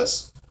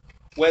agendas,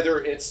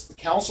 whether it's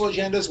council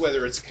agendas,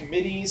 whether it's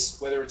committees,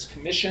 whether it's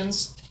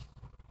commissions.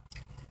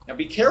 Now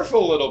be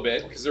careful a little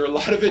bit because there are a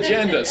lot of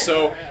agendas.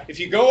 So if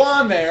you go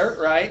on there,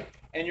 right,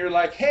 and you're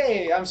like,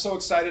 hey, I'm so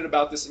excited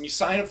about this, and you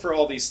sign up for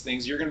all these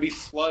things, you're going to be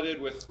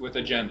flooded with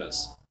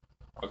agendas.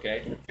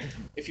 Okay?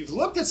 If you've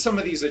looked at some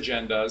of these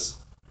agendas,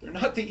 they're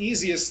not the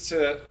easiest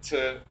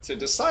to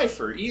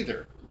decipher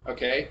either.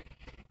 Okay?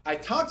 I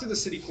talked to the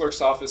city clerk's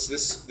office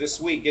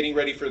this week getting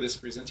ready for this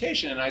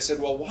presentation, and I said,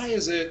 well, why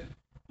is it,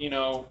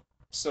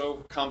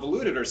 so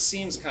convoluted or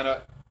seems kind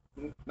of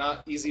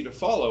not easy to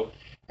follow?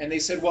 And they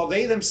said, well,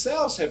 they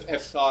themselves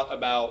have thought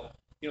about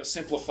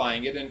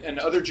simplifying it, and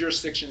other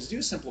jurisdictions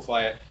do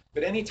simplify it.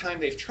 But anytime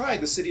they've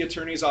tried, the city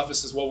attorney's office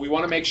says, well, we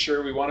want to make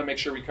sure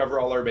we cover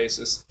all our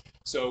bases.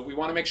 So we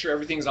want to make sure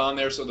everything's on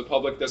there so the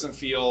public doesn't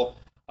feel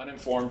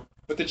uninformed.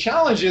 But the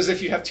challenge is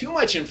if you have too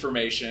much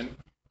information,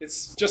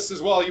 it's just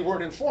as well you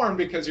weren't informed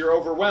because you're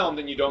overwhelmed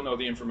and you don't know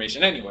the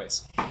information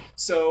anyways.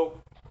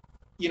 So,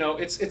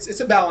 it's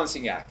a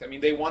balancing act. I mean,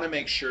 they want to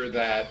make sure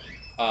that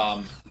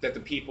that the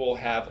people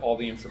have all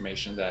the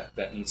information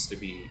that needs to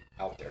be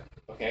out there.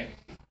 Okay.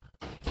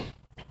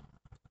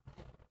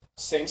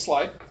 Same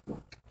slide.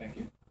 Thank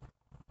you.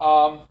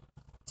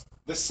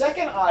 The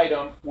second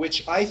item,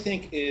 which I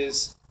think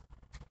is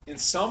in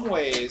some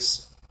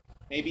ways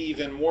maybe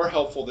even more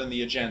helpful than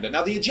the agenda.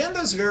 Now, the agenda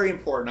is very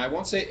important. I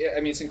won't say,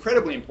 it's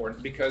incredibly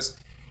important because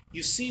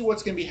you see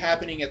what's going to be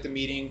happening at the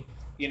meeting,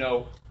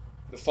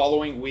 the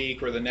following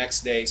week or the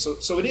next day.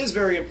 So it is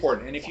very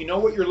important. And if you know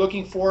what you're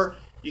looking for,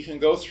 you can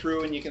go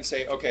through and you can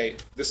say, okay,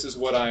 this is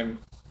what I'm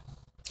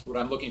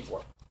looking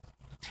for.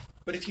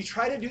 But if you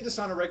try to do this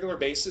on a regular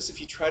basis, if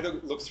you try to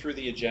look through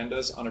the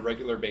agendas on a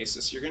regular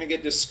basis, you're going to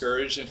get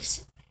discouraged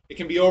and it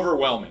can be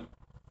overwhelming.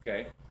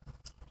 Okay?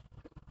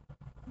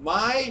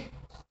 My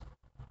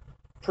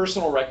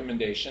personal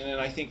recommendation, and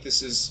I think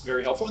this is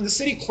very helpful, and the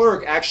city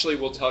clerk actually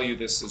will tell you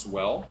this as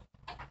well,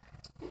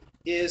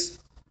 is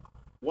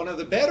one of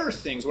the better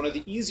things, one of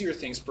the easier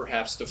things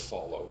perhaps to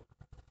follow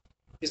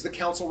is the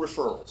council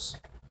referrals.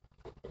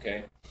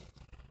 Okay?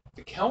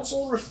 The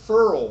council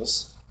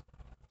referrals,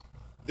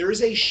 there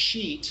is a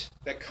sheet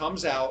that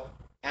comes out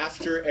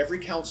after every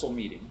council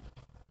meeting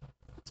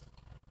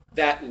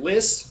that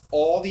lists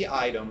all the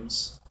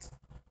items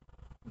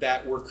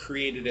that were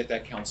created at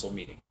that council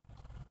meeting.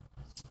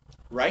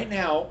 Right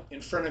now,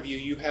 in front of you,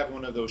 you have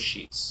one of those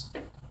sheets.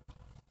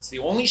 It's the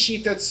only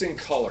sheet that's in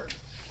color.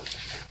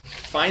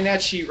 Find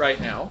that sheet right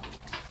now.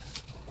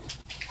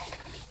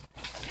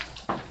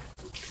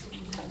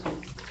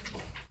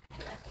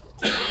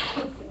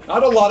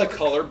 Not a lot of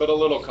color, but a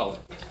little color.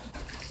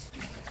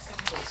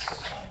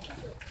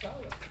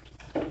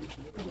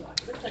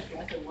 Looks like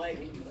black and white.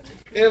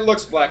 It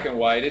looks black and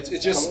white. It's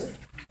just,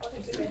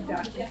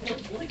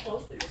 Really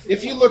close there.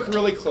 if you look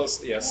really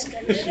close, yes.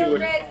 If you Little look-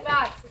 red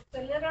box, it's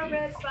the little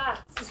red box.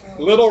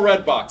 Little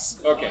red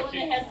box. Okay. The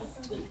one that has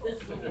this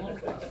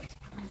one.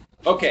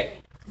 Okay.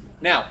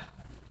 Now,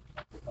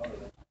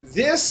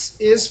 this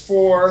is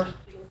for,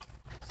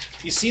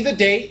 you see the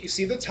date, you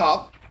see the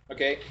top,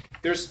 okay?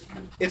 It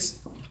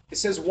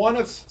says 1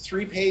 of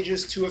 3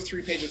 pages, 2 of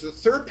 3 pages. The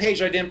third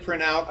page I didn't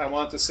print out. I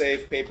want to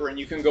save paper, and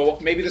you can go,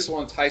 maybe this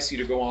will entice you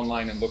to go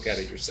online and look at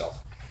it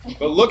yourself.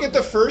 But look at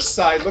the first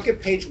side, look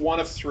at page 1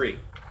 of 3,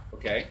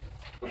 okay?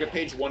 Look at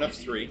page 1 of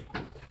 3.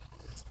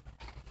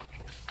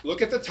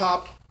 Look at the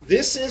top.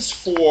 This is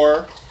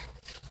for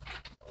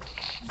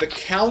the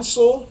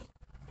council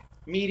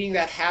meeting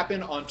that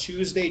happened on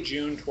Tuesday,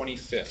 June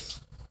 25th.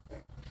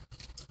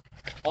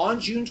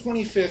 On June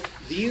 25th,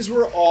 these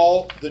were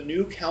all the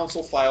new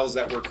council files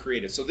that were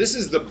created. So this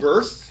is the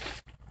birth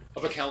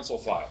of a council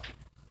file.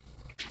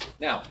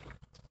 Now,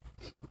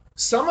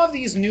 some of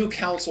these new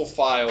council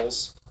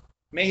files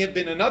may have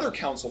been another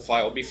council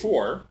file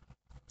before,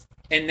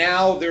 and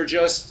now they're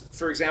just,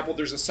 for example,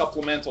 there's a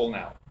supplemental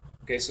now.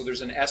 Okay, so there's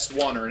an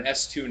S1 or an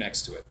S2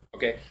 next to it.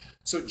 Okay,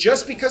 so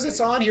just because it's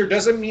on here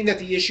doesn't mean that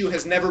the issue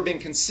has never been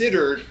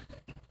considered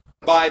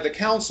by the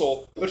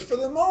council, but for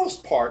the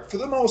most part,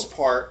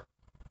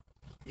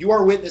 you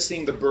are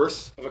witnessing the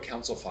birth of a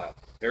council file.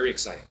 Very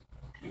exciting.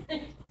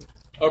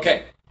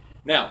 Okay,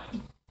 now,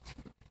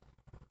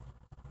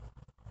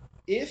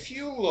 if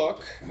you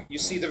look, you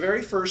see the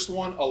very first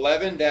one,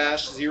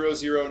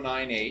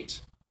 11-0098.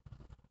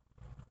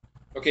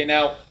 Okay,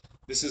 now,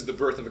 this is the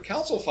birth of a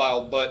council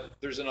file, but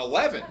there's an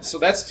 11, so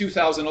that's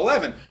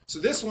 2011. So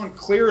this one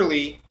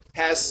clearly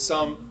has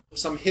some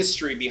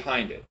history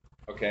behind it,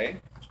 okay?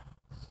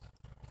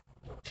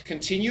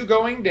 Continue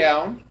going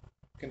down.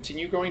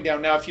 Continue going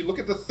down. Now, if you look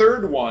at the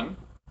third one,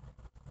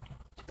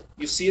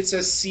 you see it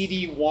says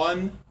CD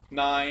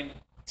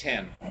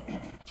 1910.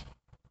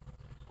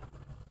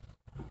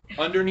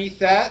 Underneath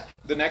that,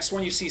 the next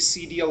one, you see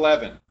CD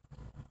 11.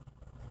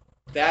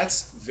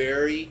 That's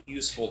very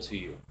useful to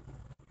you.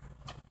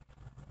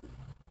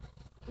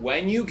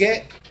 When you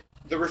get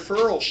the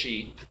referral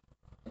sheet,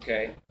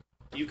 okay,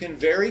 you can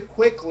very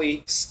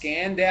quickly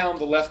scan down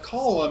the left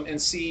column and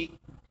see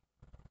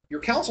your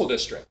council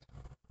district.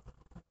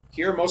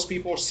 Here, most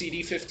people are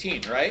CD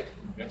 15, right?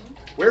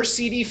 Where's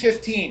CD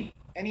 15?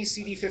 Any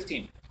CD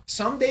 15.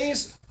 Some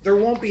days, there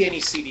won't be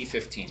any CD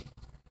 15.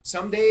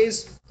 Some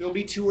days, there'll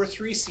be 2 or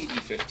 3 CD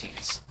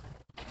 15s,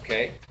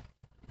 okay?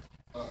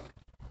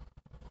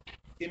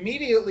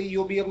 Immediately,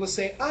 you'll be able to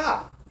say,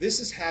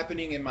 this is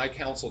happening in my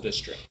council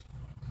district.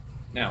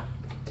 Now,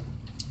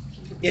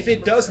 if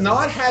it does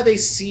not have a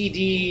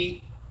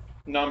CD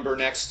number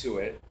next to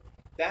it,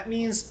 that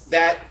means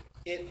that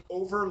it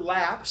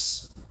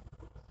overlaps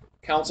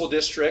council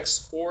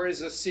districts or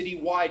is a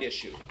city-wide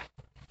issue.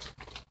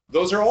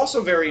 Those are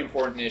also very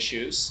important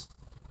issues,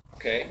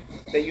 okay,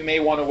 that you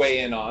may want to weigh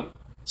in on.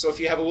 So if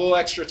you have a little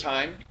extra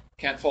time,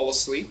 can't fall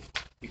asleep,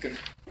 you can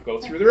go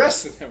through the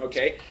rest of them,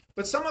 okay?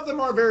 But some of them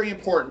are very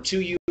important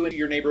to you and to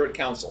your neighborhood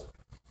council.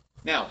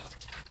 Now,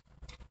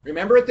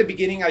 remember at the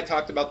beginning I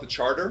talked about the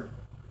charter,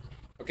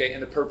 okay,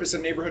 and the purpose of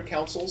neighborhood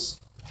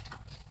councils?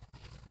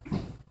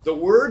 The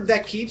word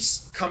that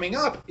keeps coming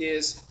up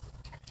is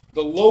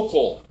the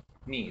local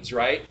needs,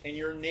 right? And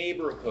your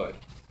neighborhood,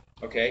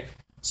 okay?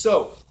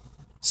 So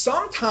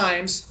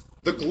sometimes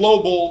the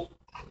global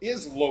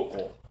is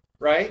local,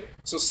 right?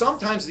 So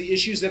sometimes the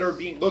issues that are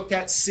being looked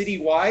at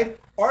citywide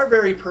are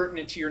very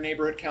pertinent to your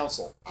neighborhood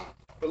council.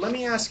 But let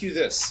me ask you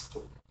this.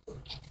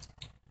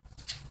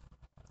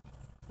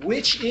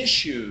 Which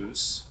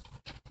issues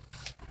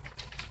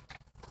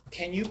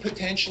can you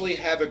potentially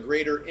have a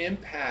greater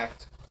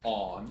impact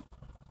on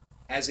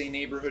as a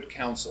neighborhood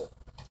council?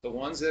 The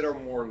ones that are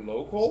more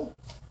local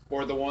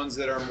or the ones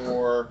that are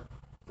more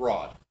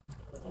broad?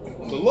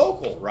 The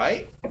local,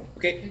 right?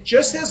 Okay,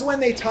 just as when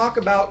they talk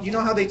about, you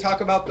know how they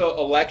talk about the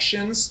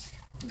elections,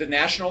 the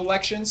national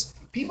elections?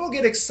 People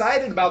get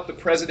excited about the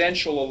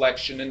presidential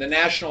election and the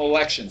national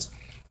elections.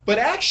 But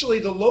actually,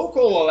 the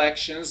local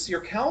elections,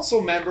 your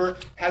council member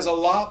has a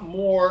lot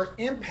more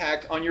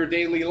impact on your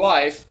daily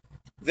life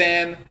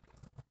than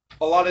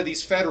a lot of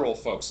these federal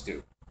folks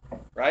do,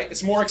 right?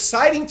 It's more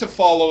exciting to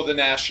follow the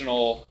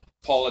national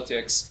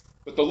politics,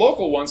 but the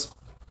local ones,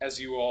 as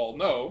you all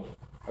know,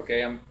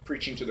 okay, I'm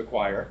preaching to the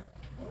choir,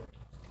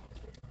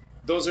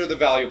 those are the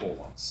valuable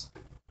ones,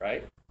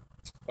 right?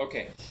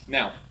 Okay,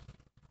 now,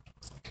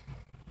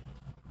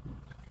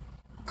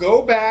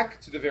 go back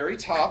to the very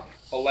top,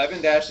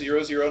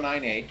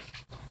 11-0098.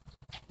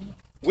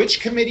 Which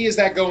committee is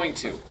that going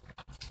to?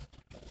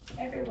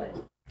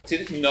 Everyone.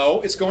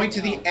 No, it's going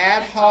to the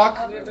Ad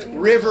Hoc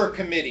River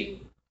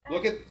Committee.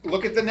 Look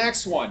at the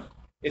next one.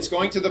 It's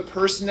going to the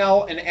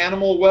Personnel and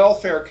Animal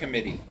Welfare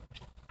Committee.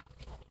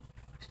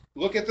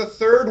 Look at the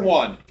third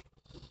one.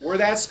 Where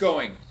that's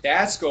going?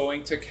 That's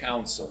going to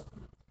council.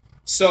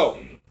 So,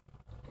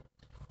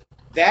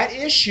 That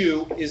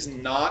issue is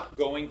not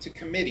going to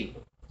committee.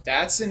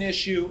 That's an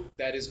issue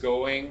that is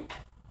going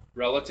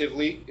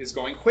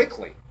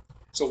quickly.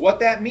 So what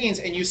that means,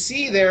 and you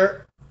see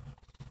there,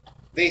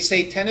 they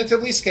say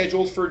tentatively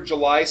scheduled for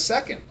July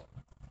 2nd.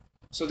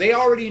 So they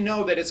already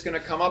know that it's going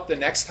to come up the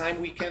next time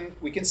we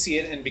can see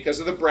it, and because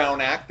of the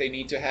Brown Act, they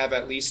need to have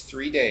at least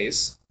 3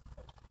 days.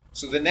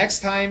 So the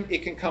next time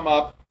it can come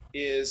up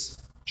is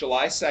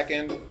July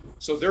 2nd.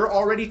 So they're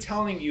already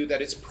telling you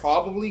that it's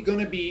probably going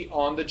to be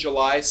on the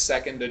July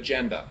 2nd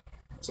agenda.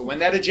 So when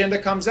that agenda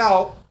comes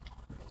out,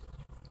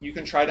 you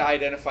can try to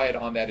identify it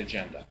on that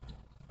agenda.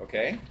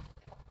 Okay?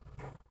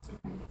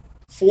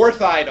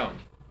 Fourth item,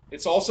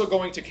 it's also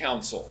going to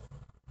council.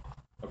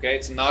 Okay,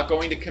 it's not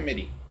going to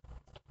committee.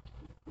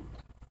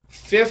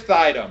 Fifth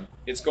item,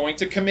 it's going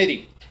to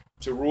committee,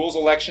 to Rules,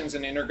 Elections,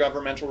 and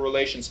Intergovernmental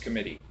Relations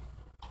Committee.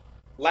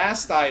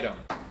 Last item,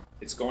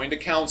 it's going to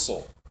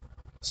council.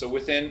 So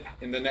in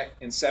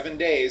 7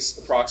 days,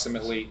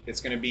 approximately, it's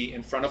going to be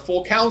in front of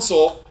full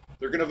council.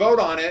 They're going to vote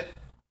on it,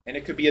 and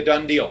it could be a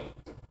done deal.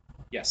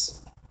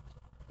 Yes?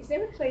 Is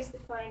there a place to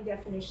find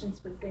definitions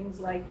for things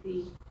like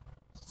the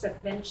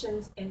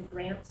subventions and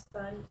grants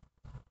fund?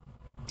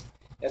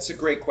 That's a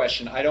great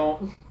question. I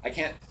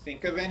can't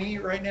think of any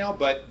right now,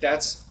 but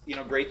that's,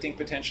 great thing,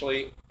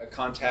 potentially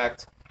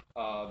contact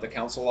the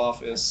council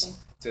office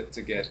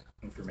to get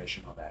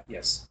information on that.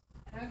 Yes.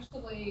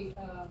 Actually,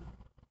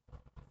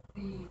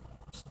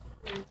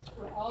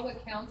 for all the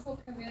council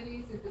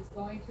committees, if it's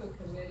going to a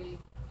committee,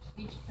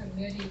 each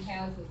committee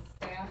has a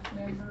staff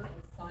member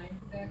assigned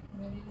to that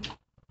committee.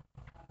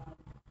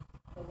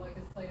 The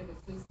legislative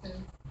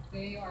assistants,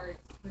 they are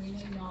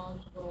extremely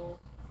knowledgeable.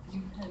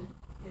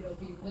 It'll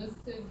be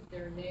listed,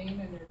 their name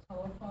and their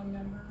telephone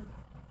number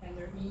and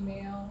their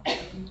email, and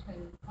you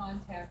can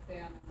contact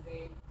them, and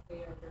they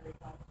are very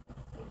helpful.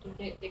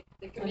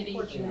 The committee.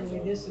 Unfortunately,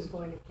 this is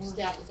going to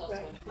Staff is also.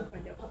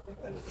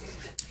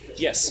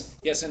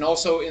 Yes, and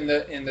also in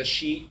the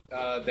sheet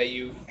that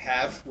you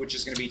have, which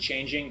is going to be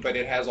changing, but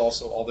it has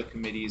also all the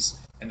committees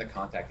and the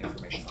contact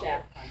information on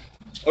it.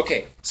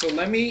 Okay, so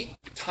let me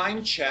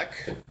time check.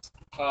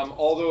 Tom.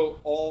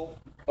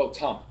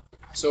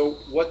 So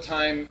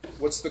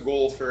what's the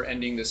goal for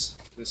ending this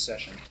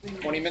session?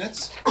 20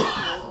 minutes?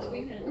 5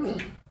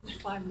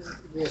 minutes.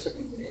 Yes,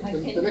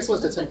 the next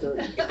one's at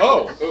 10:30.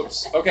 Oh,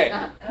 oops.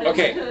 Okay.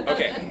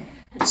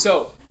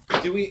 So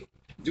do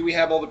we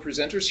have all the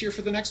presenters here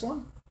for the next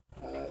one?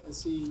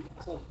 Let's see.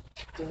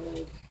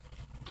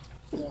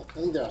 Yeah, I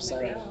think they're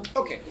outside.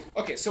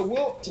 Okay.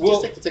 So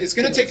Just take it's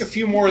going to take a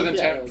few more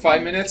than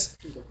 5 minutes,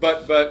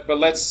 but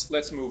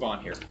let's move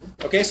on here.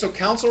 Okay. So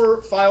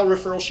council file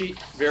referral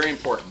sheet, very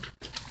important.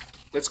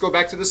 Let's go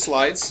back to the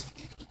slides.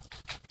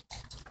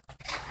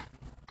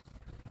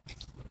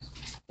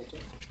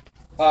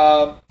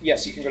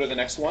 Yes, you can go to the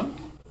next one.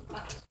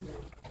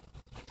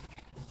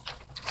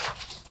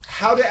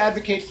 How to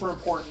advocate for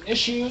important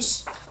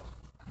issues.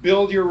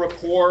 Build your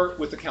rapport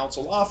with the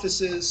council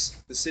offices,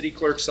 the city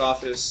clerk's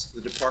office,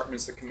 the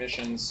departments, the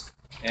commissions,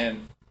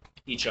 and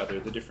each other,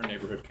 the different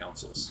neighborhood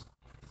councils.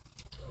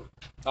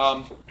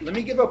 Let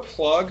me give a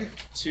plug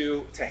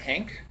to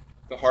Hank,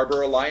 the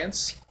Harbor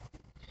Alliance.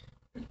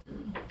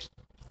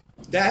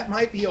 That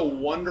might be a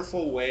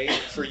wonderful way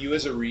for you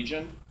as a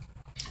region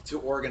to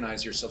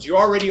organize yourselves. You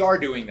already are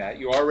doing that.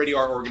 You already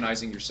are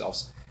organizing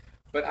yourselves.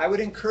 But I would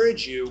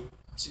encourage you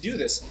to do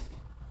this.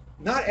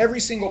 Not every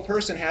single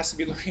person has to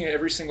be looking at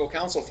every single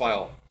council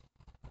file.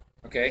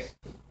 Okay?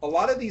 A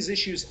lot of these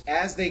issues,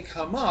 as they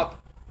come up,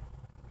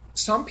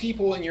 some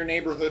people in your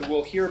neighborhood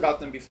will hear about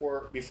them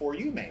before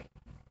you may.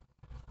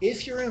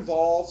 If you're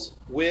involved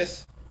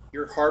with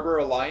your Harbor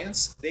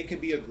Alliance, they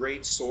could be a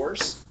great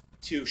source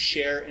to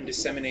share and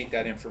disseminate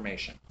that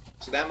information.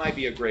 So that might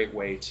be a great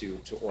way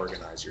to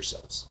organize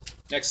yourselves.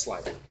 Next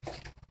slide.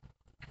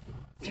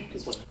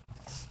 This one.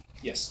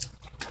 Yes.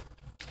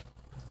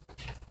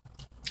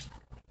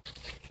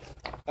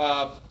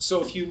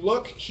 So if you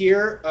look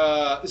here,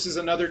 this is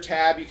another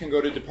tab. You can go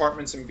to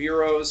departments and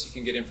bureaus. You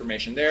can get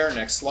information there.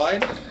 Next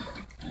slide.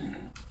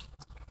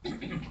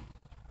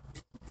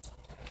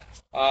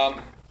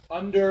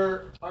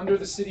 Under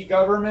the city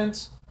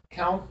government,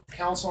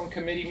 council and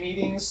committee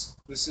meetings,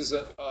 this is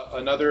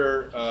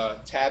another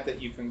tab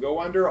that you can go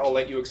under. I'll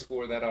let you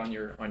explore that on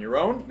your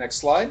own. Next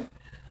slide.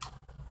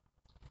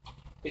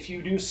 If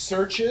you do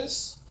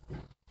searches,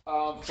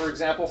 for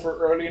example, for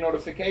early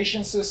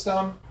notification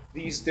system,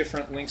 these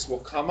different links will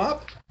come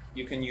up.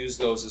 You can use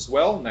those as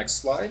well.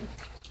 Next slide.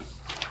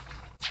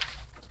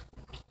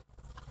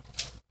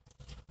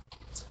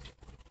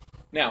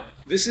 Now,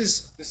 this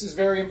is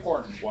very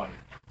important one.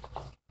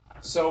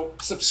 So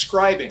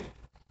subscribing.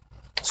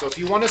 So if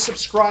you want to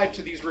subscribe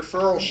to these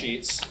referral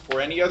sheets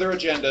or any other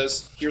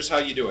agendas, here's how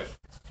you do it.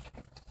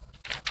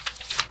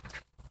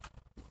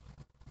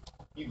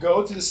 You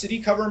go to the city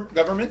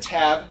government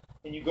tab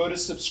and you go to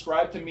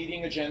subscribe to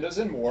meeting agendas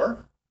and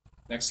more.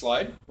 Next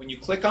slide. When you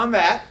click on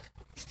that,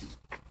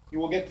 you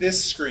will get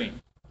this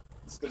screen.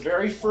 It's the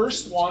very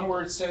first one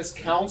where it says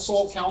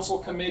council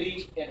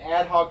committee, and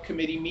ad hoc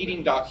committee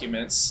meeting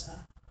documents.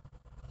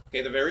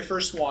 Okay, the very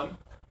first one.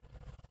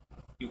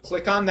 You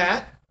click on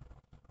that.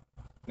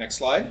 Next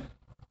slide.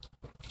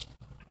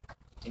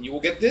 And you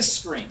will get this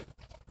screen.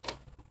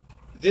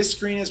 This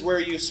screen is where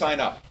you sign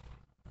up.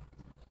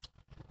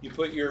 You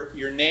put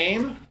your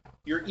name,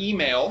 your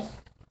email,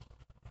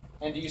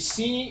 and do you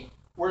see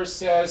where it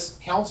says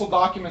council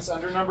documents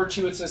under number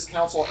 2, it says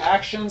council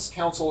actions,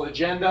 council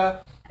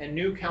agenda, and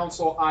new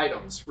council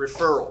items,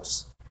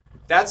 referrals.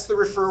 That's the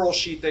referral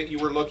sheet that you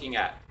were looking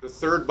at, the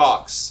third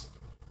box.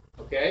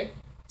 Okay?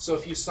 So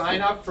if you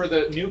sign up for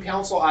the new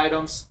council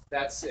items,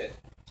 that's it.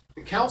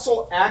 The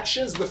council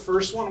actions, the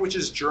first one, which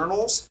is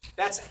journals,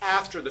 that's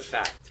after the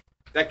fact.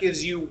 That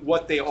gives you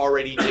what they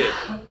already did.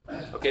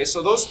 Okay,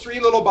 so those 3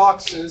 little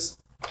boxes,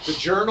 the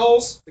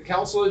journals, the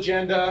council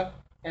agenda,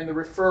 and the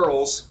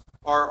referrals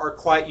are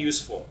quite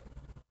useful.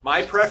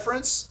 My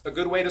preference, a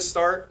good way to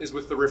start, is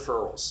with the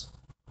referrals.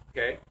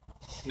 Okay,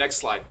 next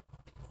slide.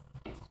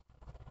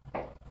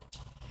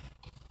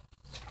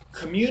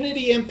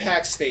 Community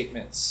impact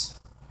statements.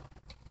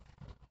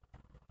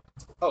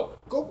 Oh,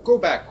 go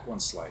back one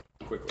slide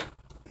quickly.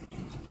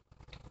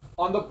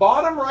 On the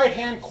bottom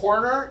right-hand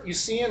corner, you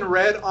see in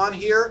red on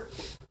here,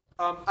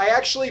 I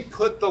actually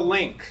put the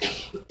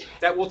link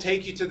that will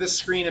take you to this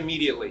screen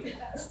immediately.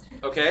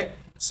 Okay?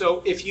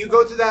 So if you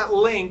go to that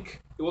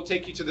link, it will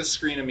take you to this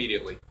screen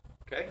immediately.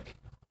 Okay?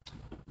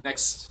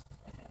 Next.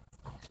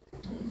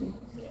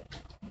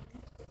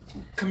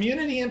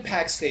 Community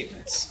impact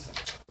statements.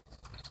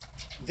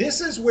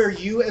 This is where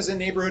you as a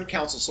neighborhood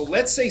council, so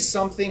let's say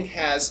something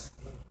has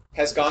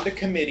gone to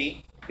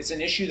committee, it's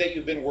an issue that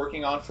you've been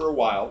working on for a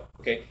while,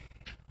 okay?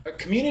 A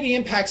community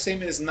impact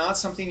statement is not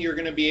something you're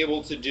going to be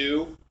able to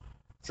do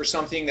for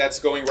something that's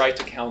going right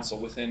to council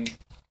within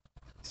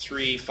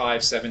 3,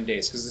 5, 7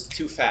 days, because it's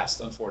too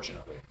fast,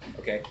 unfortunately,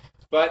 okay?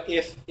 But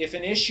if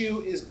an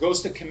issue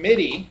goes to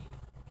committee,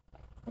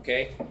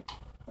 okay,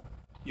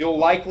 you'll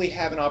likely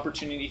have an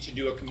opportunity to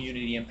do a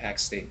community impact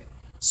statement.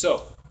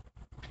 So,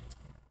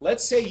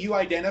 let's say you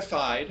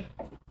identified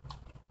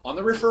on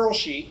the referral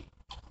sheet,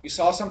 you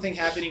saw something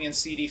happening in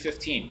CD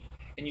 15,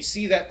 and you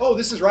see that, oh,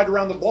 this is right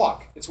around the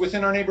block. It's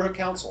within our neighborhood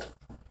council.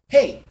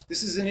 Hey,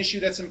 this is an issue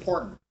that's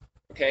important,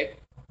 okay?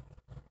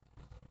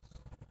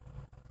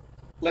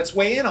 Let's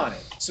weigh in on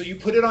it. So you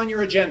put it on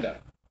your agenda,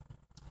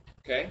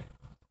 okay?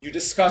 You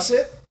discuss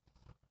it.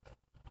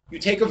 You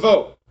take a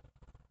vote.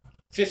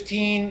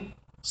 15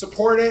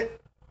 support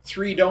it,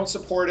 3 don't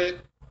support it,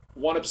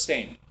 1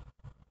 abstain.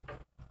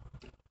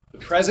 The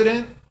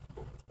president,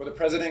 or the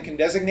president can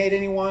designate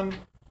anyone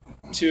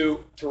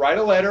to write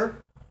a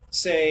letter,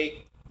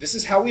 say, this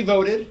is how we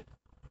voted,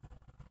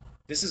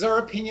 this is our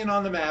opinion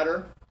on the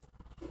matter,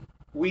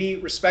 we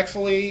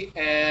respectfully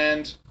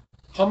and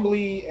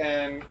humbly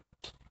and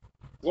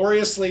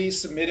gloriously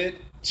submit it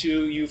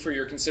to you for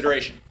your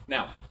consideration.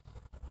 Now,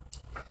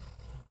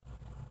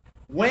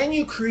 when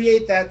you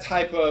create that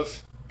type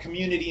of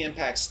community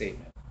impact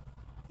statement,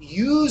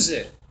 use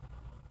it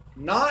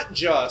not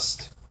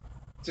just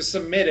to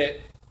submit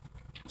it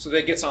so that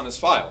it gets on this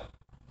file,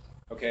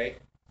 okay?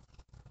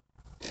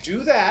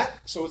 Do that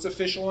so it's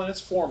official and it's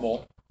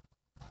formal,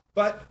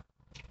 but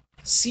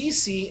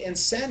CC and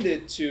send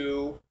it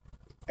to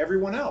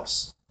everyone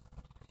else,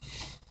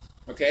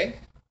 okay?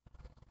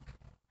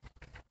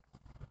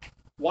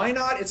 Why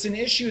not? It's an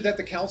issue that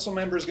the council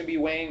member is going to be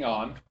weighing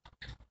on.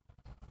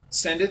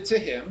 Send it to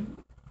him.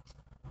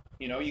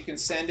 You know, you can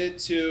send it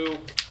to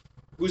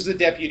who's the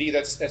deputy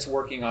that's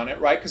working on it,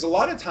 right? Because a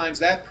lot of times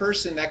that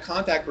person, that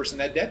contact person,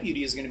 that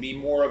deputy is going to be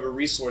more of a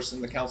resource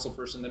than the council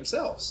person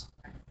themselves,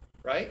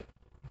 right?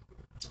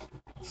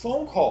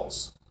 Phone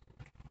calls.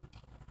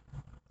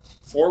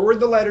 Forward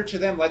the letter to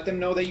them. Let them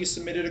know that you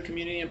submitted a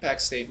community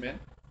impact statement,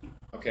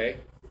 okay?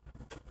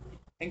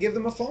 And give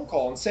them a phone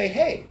call and say,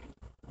 hey,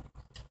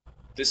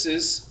 this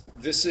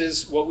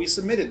is what we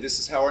submitted. This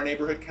is how our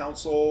neighborhood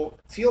council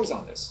feels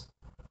on this.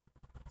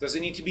 Does it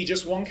need to be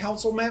just one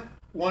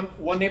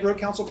one neighborhood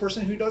council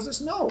person who does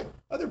this? No,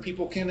 other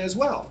people can as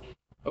well.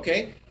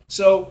 Okay,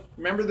 so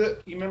you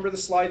remember the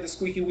slide, the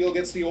squeaky wheel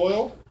gets the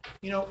oil?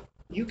 You know,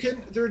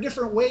 there are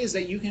different ways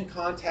that you can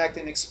contact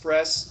and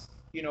express,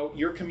 you know,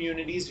 your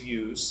community's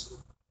views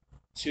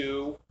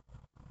to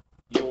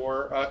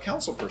your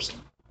council person.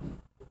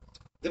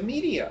 The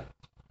media.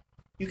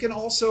 You can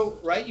also,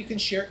 right, you can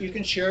share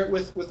it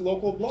with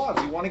local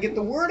blogs. You want to get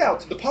the word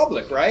out to the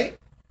public, right?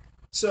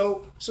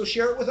 So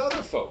share it with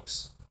other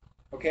folks.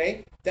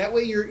 Okay? That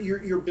way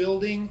you're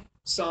building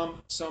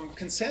some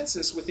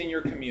consensus within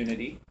your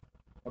community.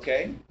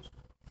 Okay?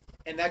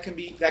 And that can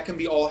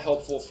be all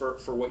helpful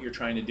for what you're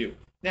trying to do.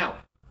 Now,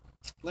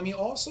 let me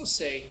also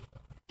say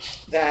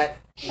that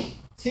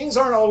things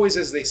aren't always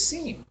as they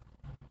seem.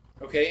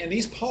 Okay? And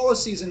these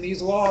policies and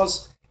these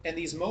laws and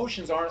these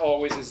motions aren't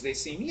always as they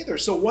seem either.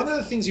 So one of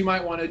the things you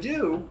might want to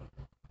do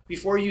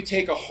before you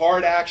take a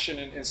hard action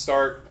and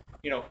start,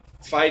 you know,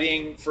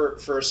 fighting for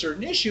a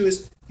certain issue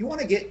is you want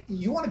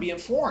to be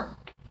informed.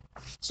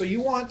 So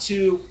you want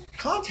to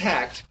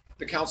contact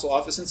the council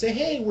office and say,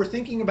 hey, we're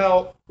thinking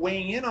about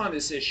weighing in on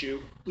this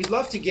issue. We'd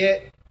love to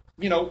get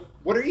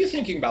what are you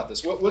thinking about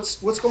this?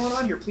 What's going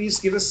on here? Please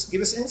give us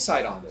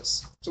insight on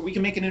this so we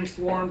can make an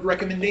informed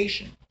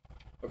recommendation.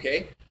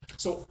 Okay?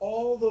 So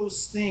all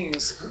those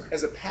things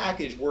as a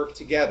package work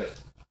together.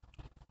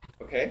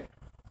 Okay?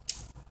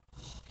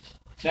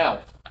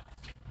 Now,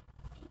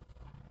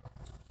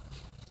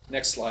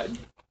 next slide.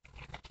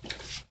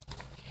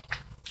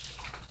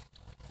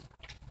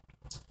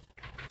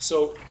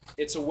 So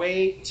it's a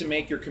way to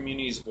make your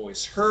community's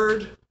voice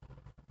heard.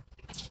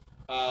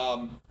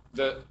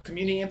 The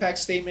community impact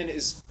statement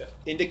is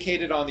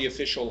indicated on the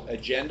official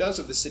agendas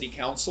of the City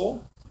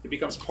Council. It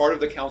becomes part of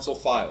the council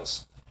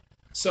files.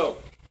 So,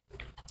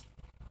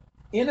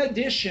 in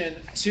addition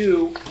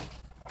to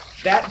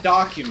that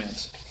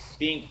document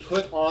being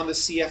put on the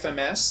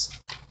CFMS,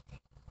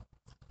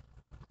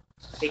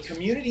 a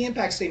community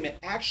impact statement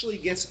actually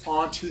gets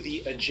onto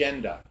the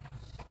agenda.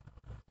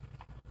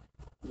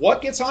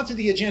 What gets onto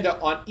the agenda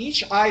on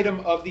each item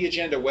of the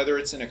agenda, whether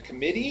it's in a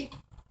committee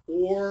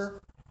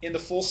or in the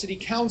full City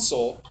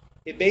Council,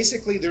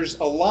 there's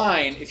a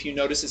line, if you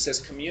notice, it says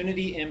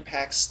community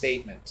impact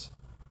statement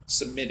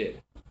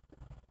submitted.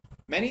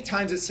 Many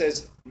times it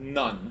says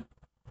none.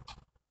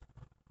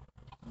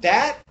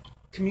 That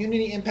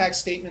community impact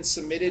statement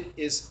submitted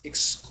is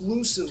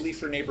exclusively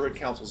for neighborhood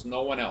councils,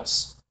 no one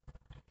else.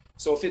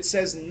 So if it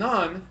says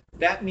none,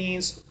 that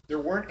means there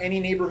weren't any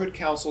neighborhood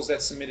councils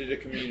that submitted a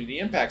community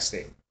impact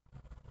statement.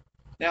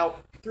 Now,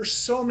 there's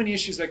so many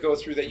issues that go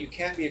through that you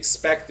can't be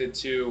expected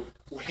to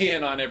weigh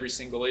in on every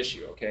single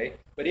issue, okay?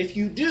 But if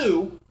you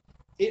do,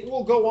 it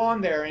will go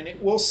on there and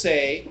it will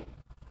say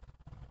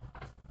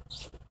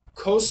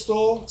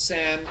Coastal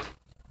San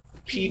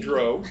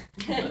Pedro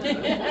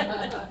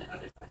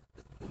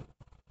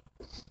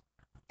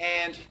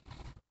and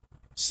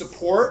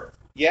support,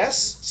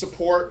 yes,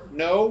 support,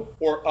 no,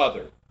 or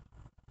other.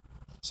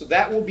 So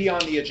that will be on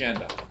the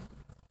agenda.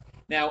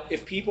 Now,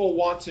 if people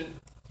want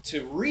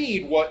to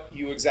read what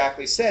you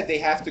exactly said, they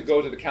have to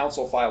go to the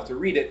council file to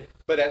read it,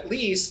 but at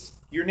least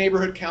your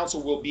neighborhood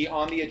council will be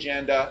on the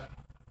agenda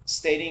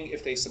stating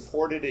if they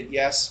supported it,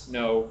 yes,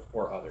 no,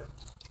 or other.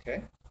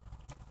 Okay?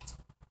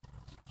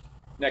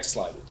 Next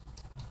slide.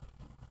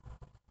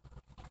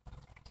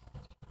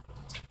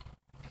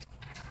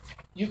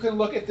 You can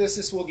look at this.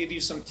 This will give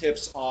you some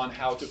tips on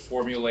how to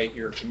formulate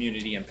your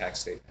community impact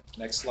statement.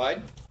 Next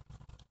slide.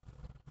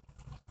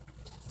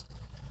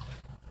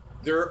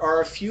 There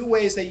are a few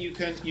ways that you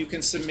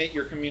can submit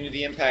your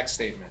community impact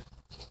statement.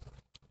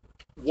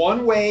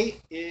 One way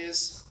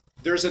is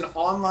there's an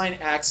online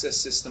access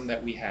system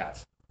that we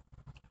have.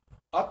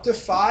 Up to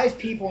 5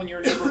 people in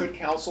your neighborhood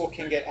council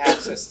can get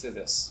access to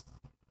this.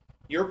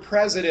 Your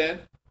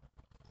president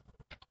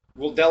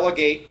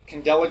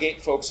can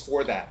delegate folks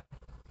for that.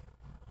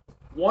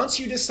 Once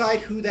you decide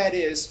who that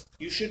is,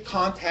 you should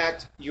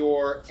contact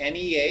your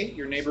NEA,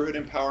 your Neighborhood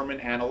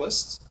Empowerment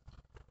Analysts.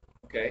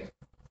 Okay.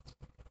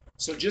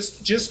 So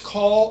just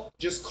call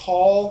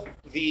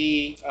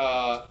the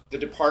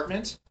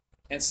department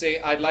and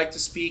say, I'd like to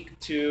speak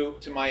to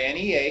my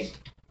NEA.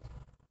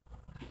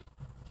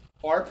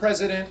 Our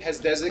president has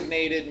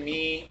designated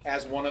me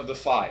as one of the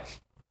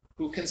 5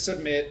 who can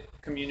submit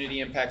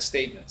community impact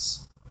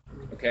statements.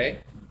 Okay?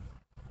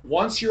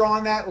 Once you're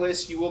on that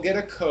list, you will get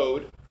a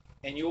code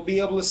and you'll be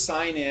able to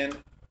sign in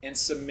and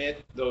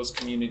submit those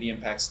community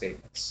impact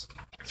statements.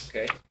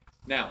 Okay?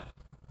 Now,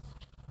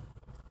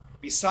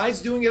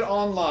 besides doing it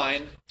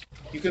online,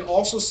 you can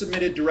also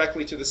submit it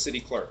directly to the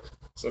city clerk.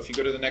 So if you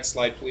go to the next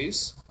slide,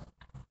 please.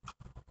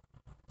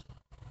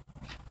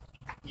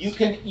 You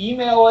can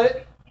email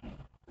it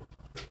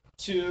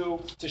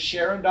to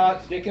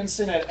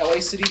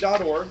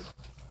sharon.dickinson@lacity.org.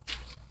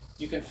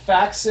 You can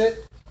fax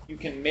it, you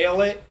can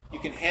mail it, you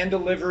can hand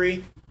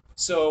delivery.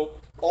 So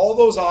all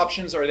those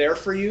options are there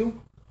for you.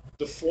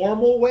 The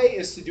formal way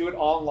is to do it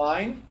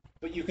online,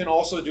 but you can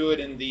also do it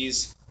in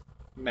this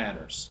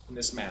manner.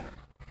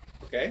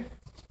 Okay?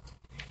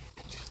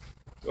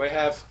 Do I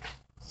have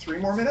 3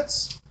 more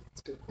minutes?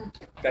 It's good.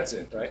 That's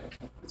it, right?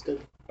 It's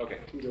good. Okay.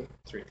 You do it.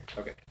 3.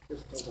 Okay.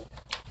 Here's the total.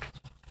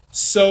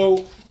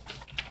 So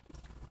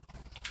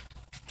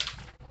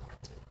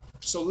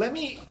let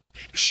me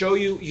show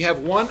you. You have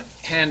one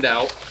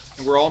handout,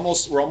 and we're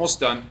almost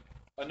done.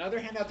 Another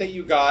handout that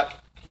you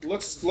got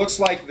looks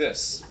like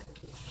this.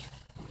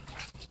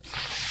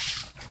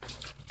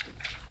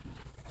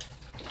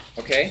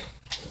 Okay?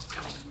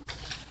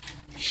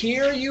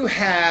 Here you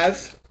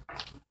have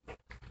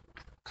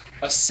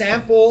a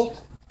sample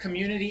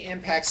community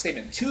impact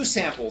statement. 2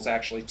 samples,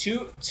 actually.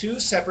 Two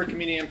separate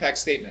community impact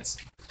statements.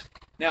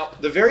 Now,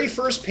 the very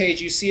first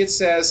page, you see it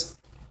says,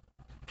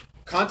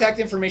 Contact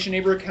Information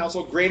Neighborhood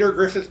Council, Greater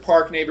Griffith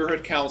Park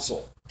Neighborhood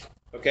Council.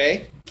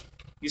 Okay?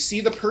 You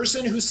see the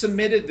person who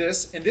submitted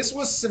this, and this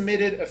was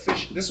submitted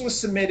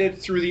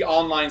through the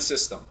online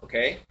system.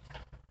 Okay?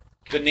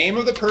 The name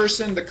of the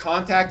person, the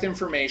contact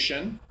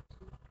information,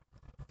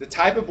 the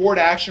type of board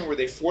action, were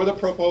they for the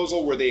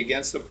proposal, were they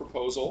against the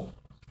proposal?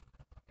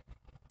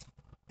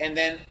 And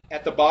then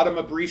at the bottom,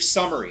 a brief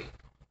summary.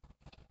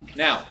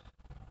 Now,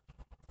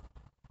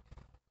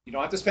 You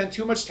don't have to spend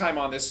too much time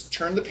on this.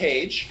 Turn the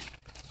page.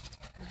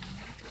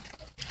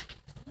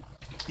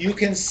 You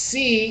can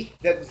see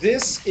that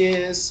this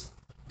is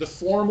the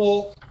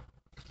formal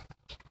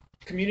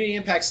community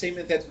impact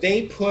statement that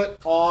they put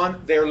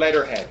on their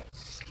letterhead.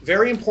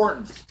 Very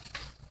important.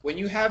 When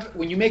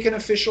you make an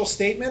official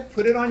statement,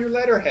 put it on your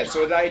letterhead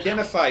so it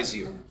identifies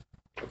you.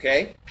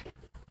 Okay?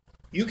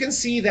 You can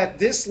see that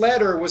this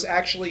letter was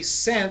actually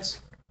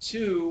sent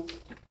to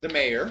the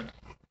mayor.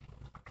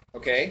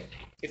 Okay?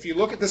 If you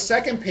look at the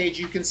second page,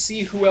 you can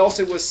see who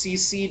else it was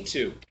CC'd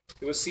to.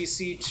 It was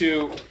CC'd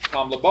to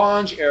Tom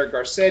LaBonge, Eric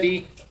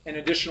Garcetti, and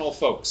additional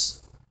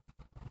folks.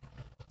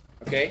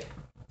 Okay?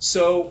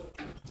 So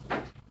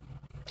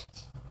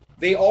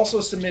they also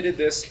submitted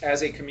this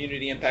as a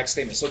community impact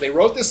statement. So they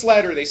wrote this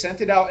letter, they sent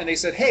it out, and they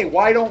said, hey,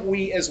 why don't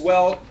we as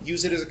well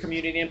use it as a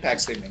community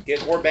impact statement?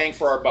 Get more bang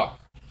for our buck.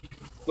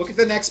 Look at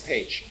the next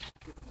page.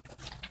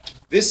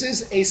 This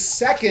is a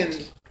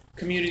second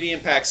community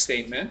impact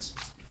statement.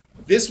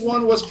 This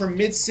one was from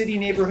Mid-City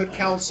Neighborhood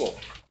Council.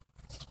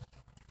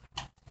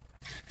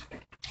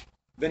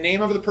 The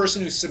name of the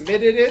person who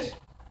submitted it,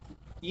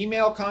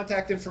 email,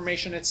 contact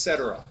information,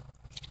 etc.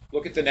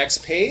 Look at the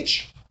next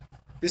page.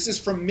 This is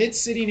from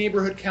Mid-City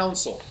Neighborhood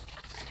Council.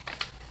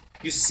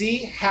 You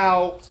see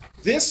how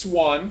this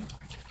one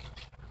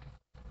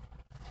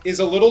is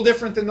a little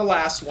different than the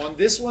last one.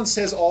 This one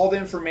says all the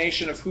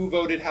information of who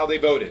voted, how they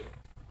voted.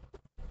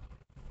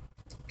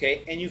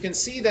 Okay, and you can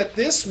see that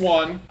this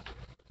one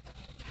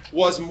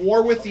was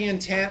more with the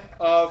intent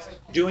of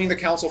doing the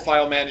council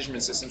file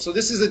management system. So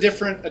this is a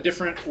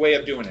different way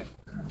of doing it.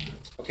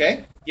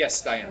 Okay?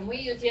 Yes, Diane. And we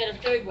use yet a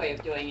third way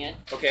of doing it.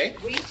 Okay.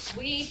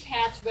 We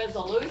pass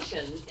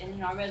resolutions, and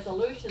in our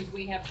resolutions,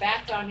 we have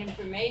background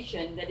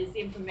information that is the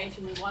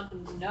information we want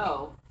them to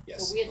know.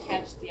 Yes. So we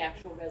attach the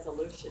actual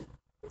resolution.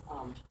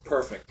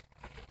 Perfect.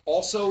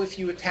 Also, if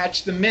you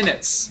attach the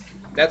minutes,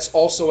 that's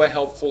also a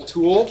helpful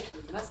tool.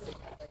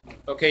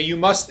 Okay, you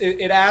must,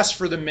 it asks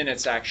for the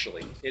minutes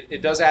actually.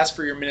 It does ask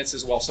for your minutes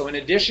as well. So in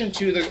addition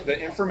to the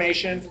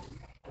information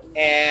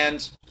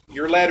and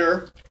your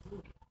letter,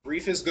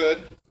 brief is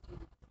good,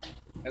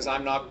 as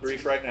I'm not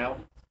brief right now,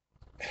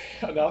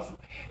 enough,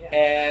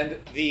 and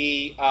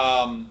the,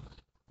 and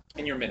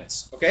your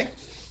minutes, okay?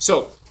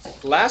 So,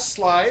 last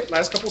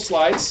couple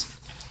slides.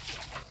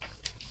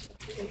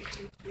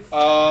 There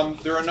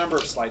are a number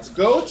of slides.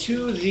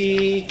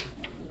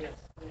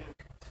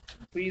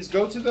 Please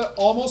go to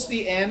almost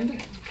the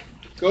end.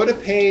 Go to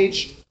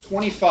page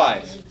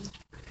 25.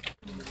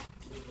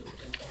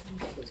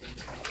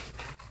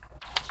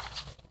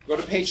 Go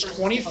to page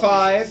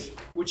 25,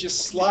 which is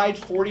slide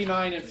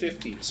 49 and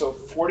 50. So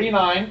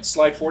 49,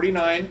 slide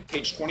 49,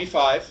 page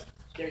 25.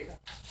 There you go.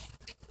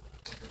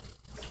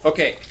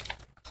 Okay.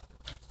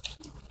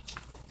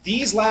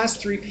 These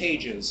last 3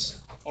 pages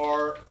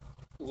are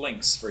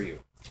links for you.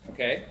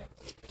 Okay?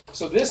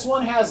 So this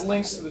one has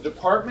links to the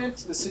department,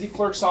 the city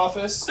clerk's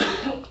office,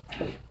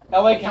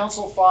 LA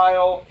Council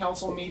file,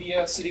 council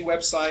media, city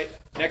website.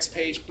 Next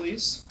page,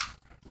 please.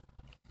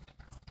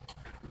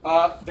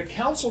 The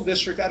council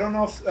district, I don't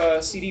know if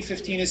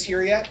CD15 is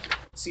here yet.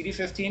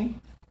 CD15?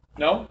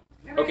 No?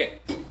 Okay.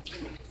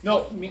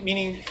 No,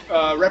 meaning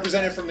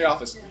representative from the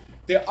office.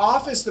 The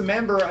office, the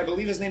member, I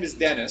believe his name is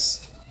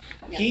Dennis.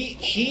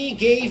 He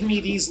gave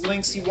me these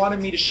links. He wanted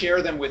me to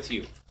share them with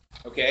you.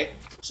 Okay,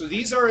 so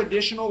these are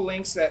additional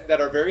links that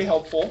are very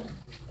helpful.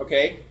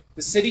 Okay,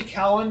 the city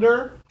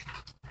calendar.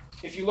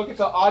 If you look at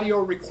the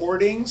audio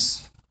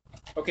recordings,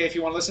 okay, if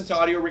you want to listen to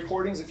audio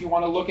recordings, if you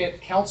want to look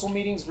at council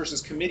meetings versus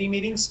committee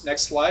meetings,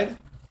 next slide.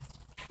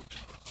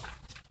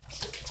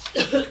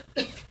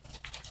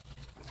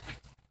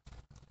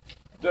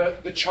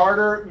 The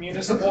charter,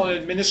 municipal and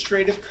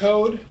administrative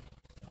code.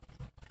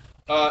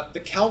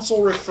 The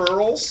council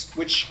referrals,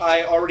 which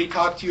I already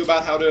talked to you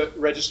about how to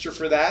register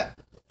for that.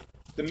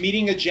 The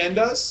meeting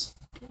agendas,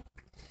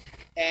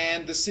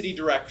 and the city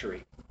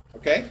directory.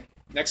 Okay,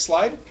 next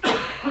slide.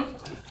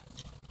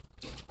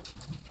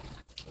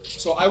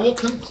 So I will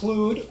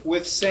conclude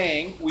with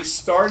saying we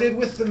started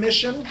with the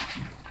mission,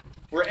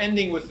 we're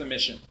ending with the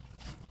mission.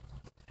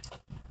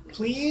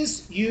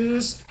 Please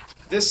use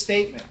this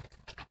statement.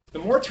 The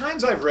more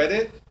times I've read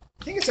it,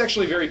 I think it's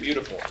actually very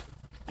beautiful.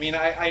 I mean,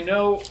 I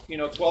know,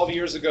 12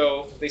 years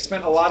ago, they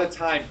spent a lot of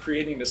time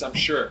creating this, I'm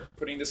sure,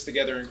 putting this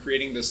together and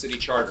creating the city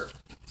charter.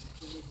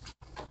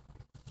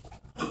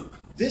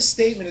 This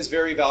statement is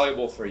very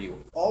valuable for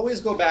you.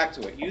 Always go back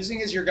to it, using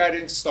it as your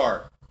guiding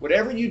star.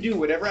 Whatever you do,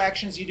 whatever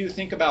actions you do,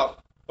 think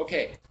about,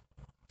 okay,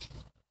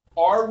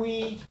 are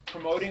we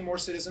promoting more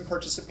citizen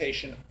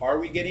participation? Are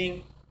we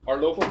getting our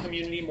local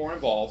community more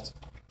involved?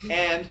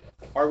 And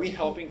are we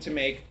helping to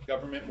make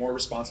government more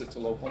responsive to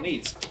local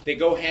needs? They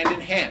go hand in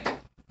hand.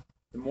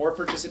 The more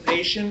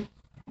participation,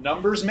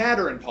 numbers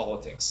matter in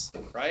politics,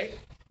 right?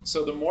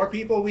 So the more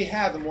people we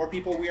have, the more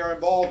people we are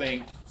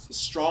involving, the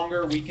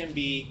stronger we can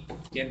be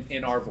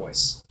in our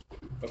voice.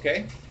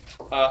 Okay?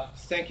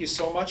 Thank you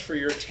so much for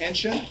your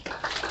attention. Have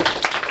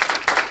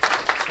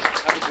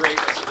a great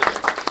rest of the day.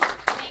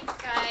 Thanks,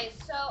 guys.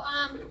 So,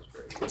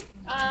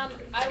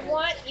 I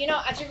want you know,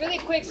 it's a really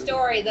quick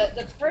story.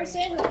 The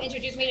person who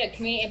introduced me to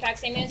community impact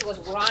statements was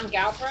Ron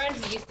Galperin.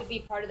 He used to be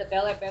part of the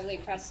Bel Air Beverly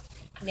Crest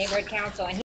Neighborhood Council, and